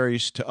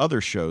similarities to other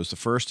shows. The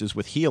first is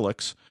with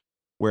Helix,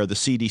 where the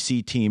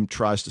CDC team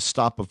tries to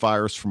stop a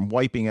virus from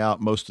wiping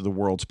out most of the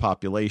world's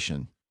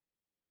population.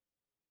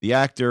 The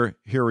actor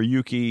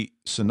Hiroyuki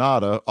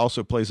Sanada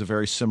also plays a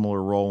very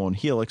similar role on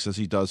Helix as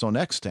he does on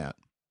Extant.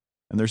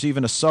 And there's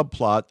even a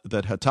subplot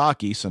that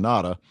Hataki,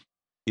 Sanada,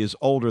 is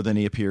older than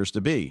he appears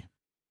to be.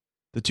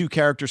 The two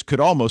characters could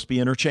almost be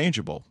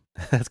interchangeable.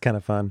 That's kind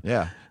of fun.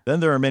 Yeah.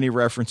 Then there are many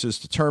references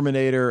to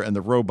Terminator and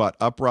the robot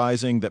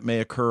uprising that may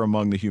occur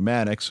among the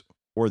humanics,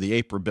 or the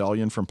Ape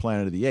Rebellion from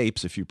Planet of the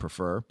Apes, if you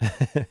prefer.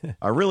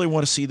 I really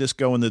want to see this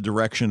go in the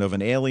direction of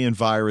an alien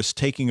virus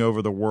taking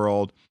over the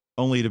world,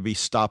 only to be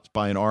stopped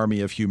by an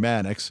army of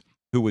humanics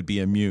who would be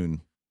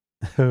immune.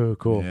 Oh,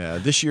 cool. Yeah,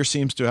 this year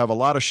seems to have a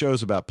lot of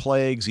shows about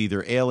plagues,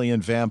 either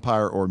alien,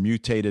 vampire, or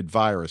mutated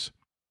virus.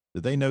 Do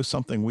they know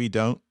something we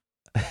don't?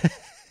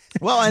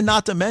 Well, and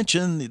not to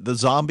mention the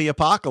zombie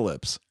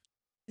apocalypse.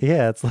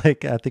 Yeah, it's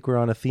like, I think we're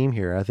on a theme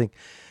here. I think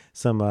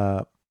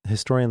some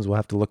historians will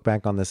have to look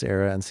back on this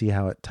era and see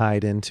how it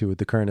tied into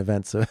the current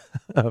events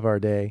of our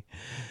day.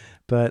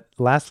 But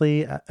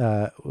lastly,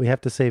 we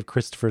have to save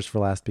Christopher's for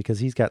last because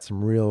he's got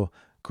some real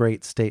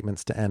great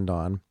statements to end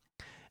on.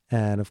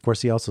 And of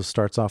course, he also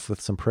starts off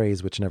with some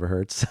praise, which never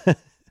hurts.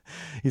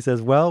 He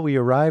says, well, we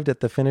arrived at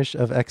the finish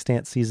of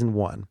Extant Season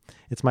 1.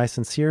 It's my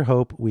sincere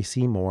hope we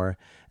see more,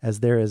 as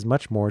there is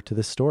much more to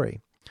this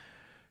story.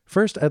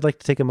 First, I'd like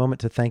to take a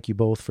moment to thank you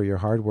both for your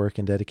hard work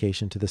and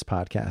dedication to this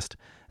podcast.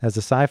 As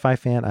a sci-fi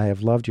fan, I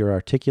have loved your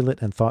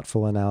articulate and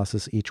thoughtful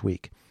analysis each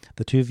week.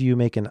 The two of you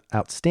make an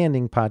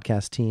outstanding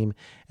podcast team,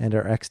 and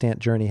our Extant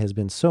journey has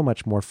been so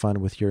much more fun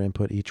with your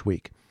input each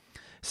week.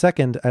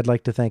 Second, I'd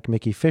like to thank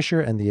Mickey Fisher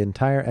and the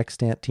entire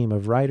Extant team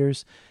of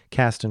writers,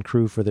 cast and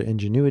crew for their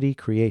ingenuity,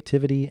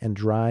 creativity, and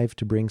drive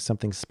to bring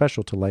something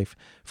special to life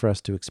for us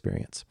to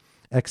experience.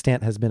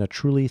 Extant has been a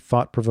truly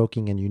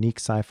thought-provoking and unique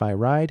sci-fi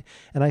ride,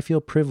 and I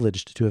feel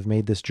privileged to have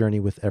made this journey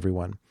with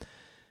everyone.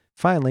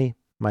 Finally,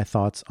 my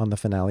thoughts on the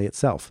finale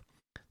itself.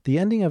 The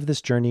ending of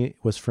this journey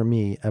was for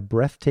me a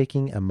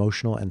breathtaking,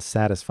 emotional, and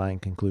satisfying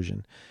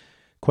conclusion.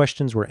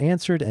 Questions were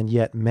answered, and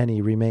yet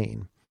many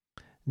remain.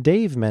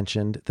 Dave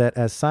mentioned that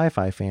as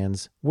sci-fi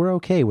fans, we're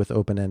okay with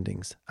open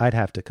endings. I'd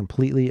have to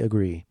completely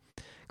agree.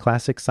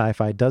 Classic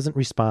sci-fi doesn't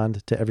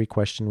respond to every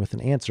question with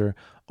an answer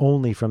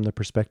only from the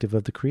perspective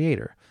of the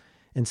creator.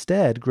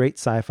 Instead, great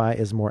sci-fi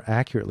is more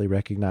accurately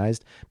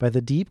recognized by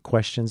the deep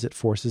questions it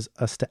forces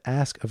us to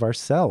ask of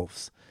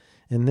ourselves.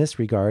 In this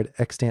regard,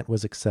 Extant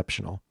was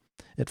exceptional.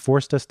 It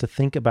forced us to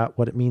think about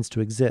what it means to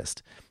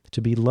exist,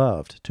 to be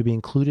loved, to be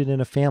included in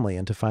a family,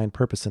 and to find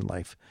purpose in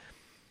life.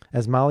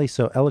 As Molly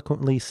so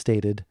eloquently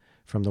stated,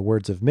 from the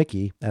words of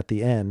Mickey at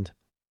the end,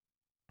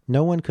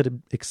 no one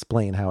could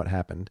explain how it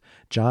happened.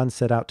 John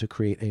set out to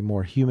create a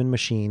more human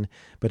machine,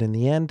 but in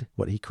the end,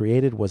 what he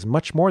created was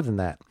much more than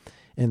that.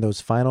 In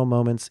those final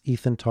moments,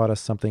 Ethan taught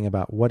us something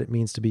about what it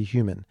means to be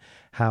human,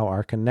 how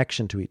our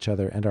connection to each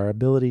other and our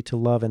ability to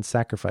love and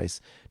sacrifice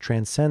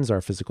transcends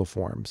our physical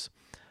forms.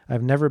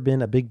 I've never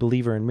been a big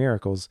believer in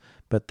miracles,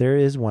 but there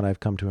is one I've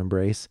come to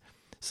embrace,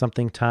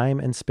 something time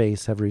and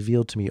space have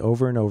revealed to me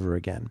over and over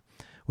again.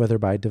 Whether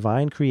by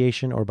divine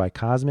creation or by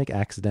cosmic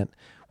accident,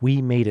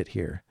 we made it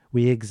here.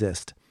 We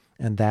exist,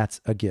 and that's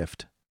a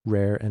gift,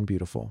 rare and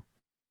beautiful.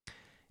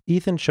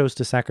 Ethan chose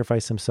to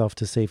sacrifice himself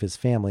to save his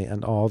family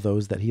and all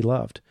those that he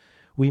loved.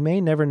 We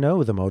may never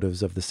know the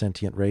motives of the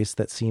sentient race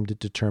that seemed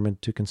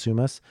determined to consume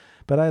us,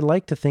 but I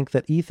like to think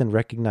that Ethan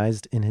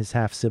recognized in his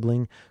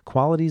half-sibling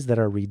qualities that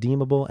are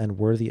redeemable and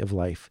worthy of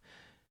life: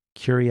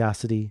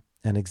 curiosity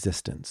and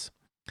existence.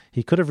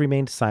 He could have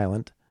remained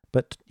silent,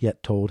 but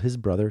yet told his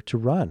brother to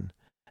run.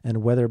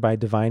 And whether by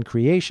divine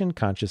creation,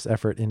 conscious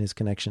effort in his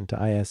connection to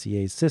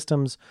ISEA's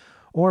systems,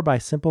 or by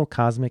simple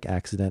cosmic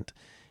accident,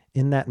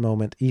 in that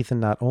moment, Ethan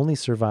not only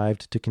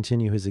survived to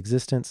continue his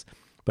existence,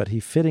 but he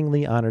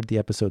fittingly honored the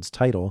episode's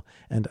title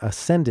and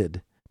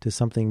ascended to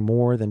something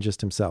more than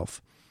just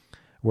himself.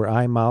 Were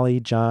I Molly,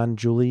 John,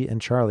 Julie,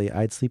 and Charlie,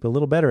 I'd sleep a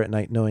little better at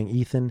night knowing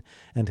Ethan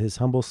and his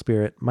humble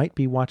spirit might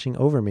be watching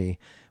over me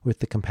with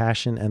the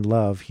compassion and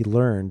love he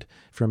learned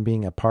from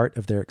being a part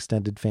of their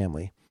extended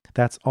family.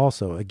 That's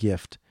also a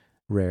gift,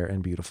 rare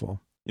and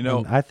beautiful. You know,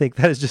 and I think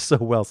that is just so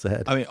well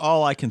said. I mean,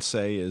 all I can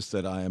say is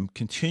that I am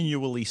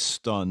continually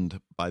stunned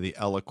by the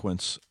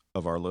eloquence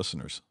of our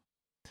listeners.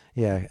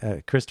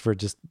 Yeah, Christopher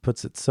just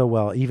puts it so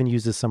well. Even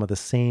uses some of the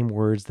same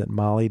words that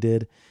Molly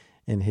did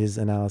in his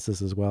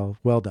analysis as well.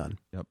 Well done.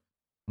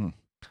 Yep.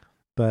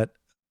 But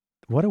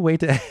what a way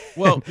to...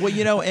 well,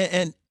 you know,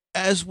 and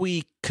as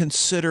we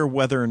consider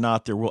whether or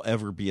not there will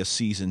ever be a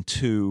season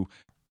 2,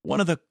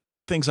 one of the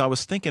things I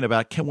was thinking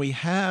about, can we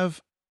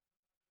have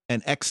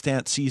an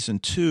Extant season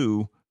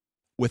 2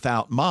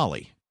 without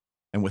Molly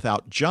and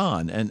without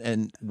John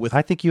and with...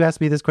 I think you asked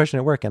me this question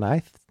at work, and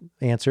I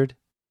answered,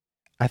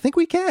 I think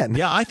we can.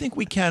 Yeah, I think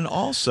we can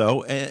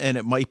also. And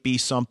it might be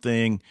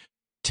something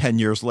 10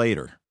 years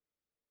later.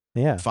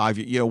 Yeah. 5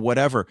 years,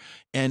 whatever.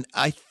 And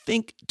I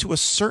think to a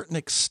certain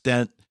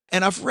extent,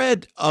 and I've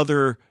read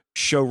other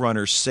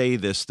showrunners say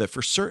this, that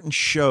for certain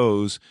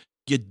shows,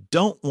 you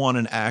don't want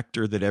an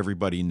actor that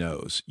everybody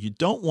knows. You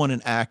don't want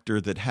an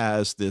actor that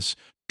has this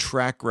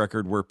track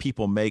record where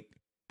people make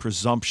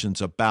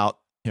presumptions about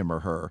him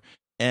or her.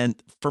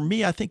 And for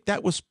me, I think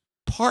that was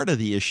part of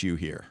the issue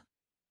here.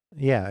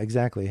 Yeah,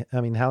 exactly.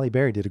 I mean, Halle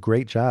Berry did a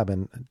great job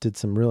and did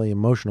some really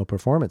emotional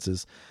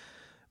performances.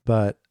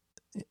 But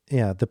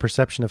yeah, the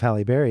perception of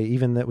Halle Berry,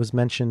 even that was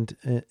mentioned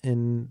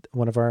in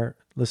one of our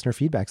listener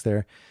feedbacks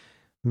there,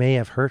 may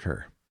have hurt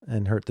her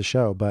and hurt the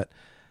show. But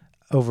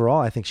overall,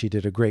 I think she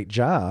did a great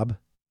job.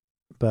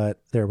 But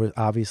there was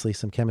obviously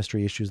some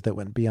chemistry issues that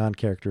went beyond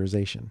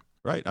characterization.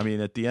 Right. I mean,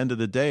 at the end of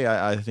the day,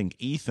 I think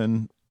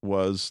Ethan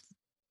was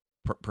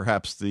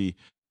perhaps he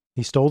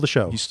stole the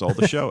show. He stole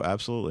the show.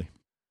 Absolutely.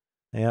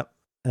 Yep.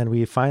 And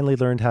we finally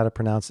learned how to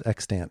pronounce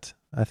extant.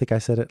 I think I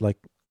said it like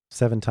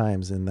 7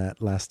 times in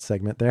that last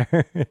segment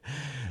there.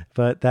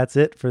 But that's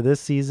it for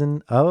this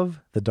season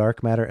of the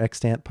Dark Matter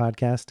Extant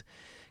podcast.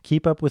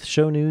 Keep up with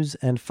show news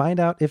and find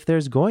out if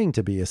there's going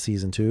to be a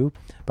season 2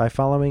 by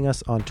following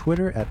us on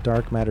Twitter at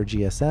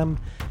DarkMatterGSM.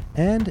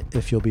 And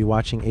if you'll be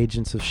watching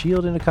Agents of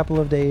S.H.I.E.L.D. in a couple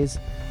of days,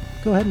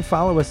 go ahead and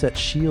follow us at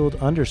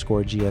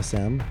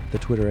Shield_GSM, the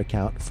Twitter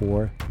account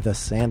for The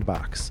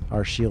Sandbox,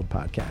 our S.H.I.E.L.D.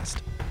 podcast.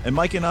 And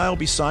Mike and I will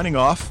be signing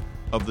off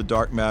of the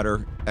Dark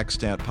Matter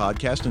Extant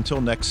podcast until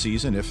next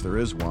season, if there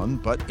is one.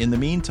 But in the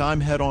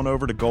meantime, head on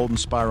over to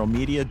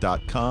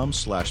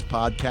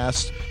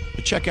goldenspiralmedia.com/podcasts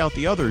to check out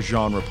the other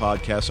genre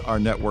podcasts our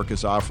network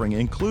is offering,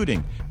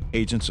 including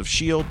Agents of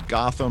S.H.I.E.L.D.,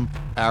 Gotham,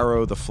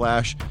 Arrow, The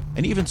Flash,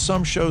 and even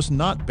some shows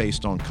not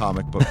based on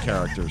comic book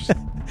characters.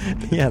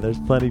 Yeah, there's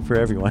plenty for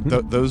everyone.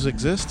 Those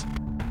exist?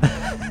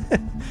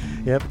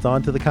 Yep, it's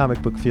on to the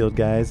comic book field,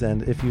 guys.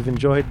 And if you've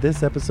enjoyed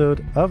this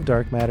episode of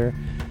Dark Matter,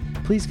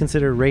 please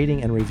consider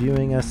rating and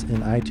reviewing us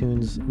in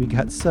iTunes. We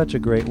got such a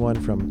great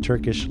one from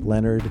Turkish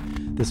Leonard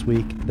this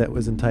week that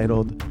was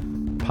entitled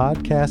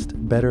Podcast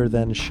Better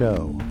Than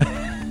Show.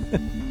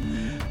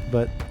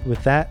 But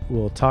with that,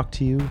 we'll talk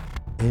to you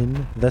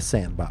in the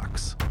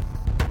Sandbox.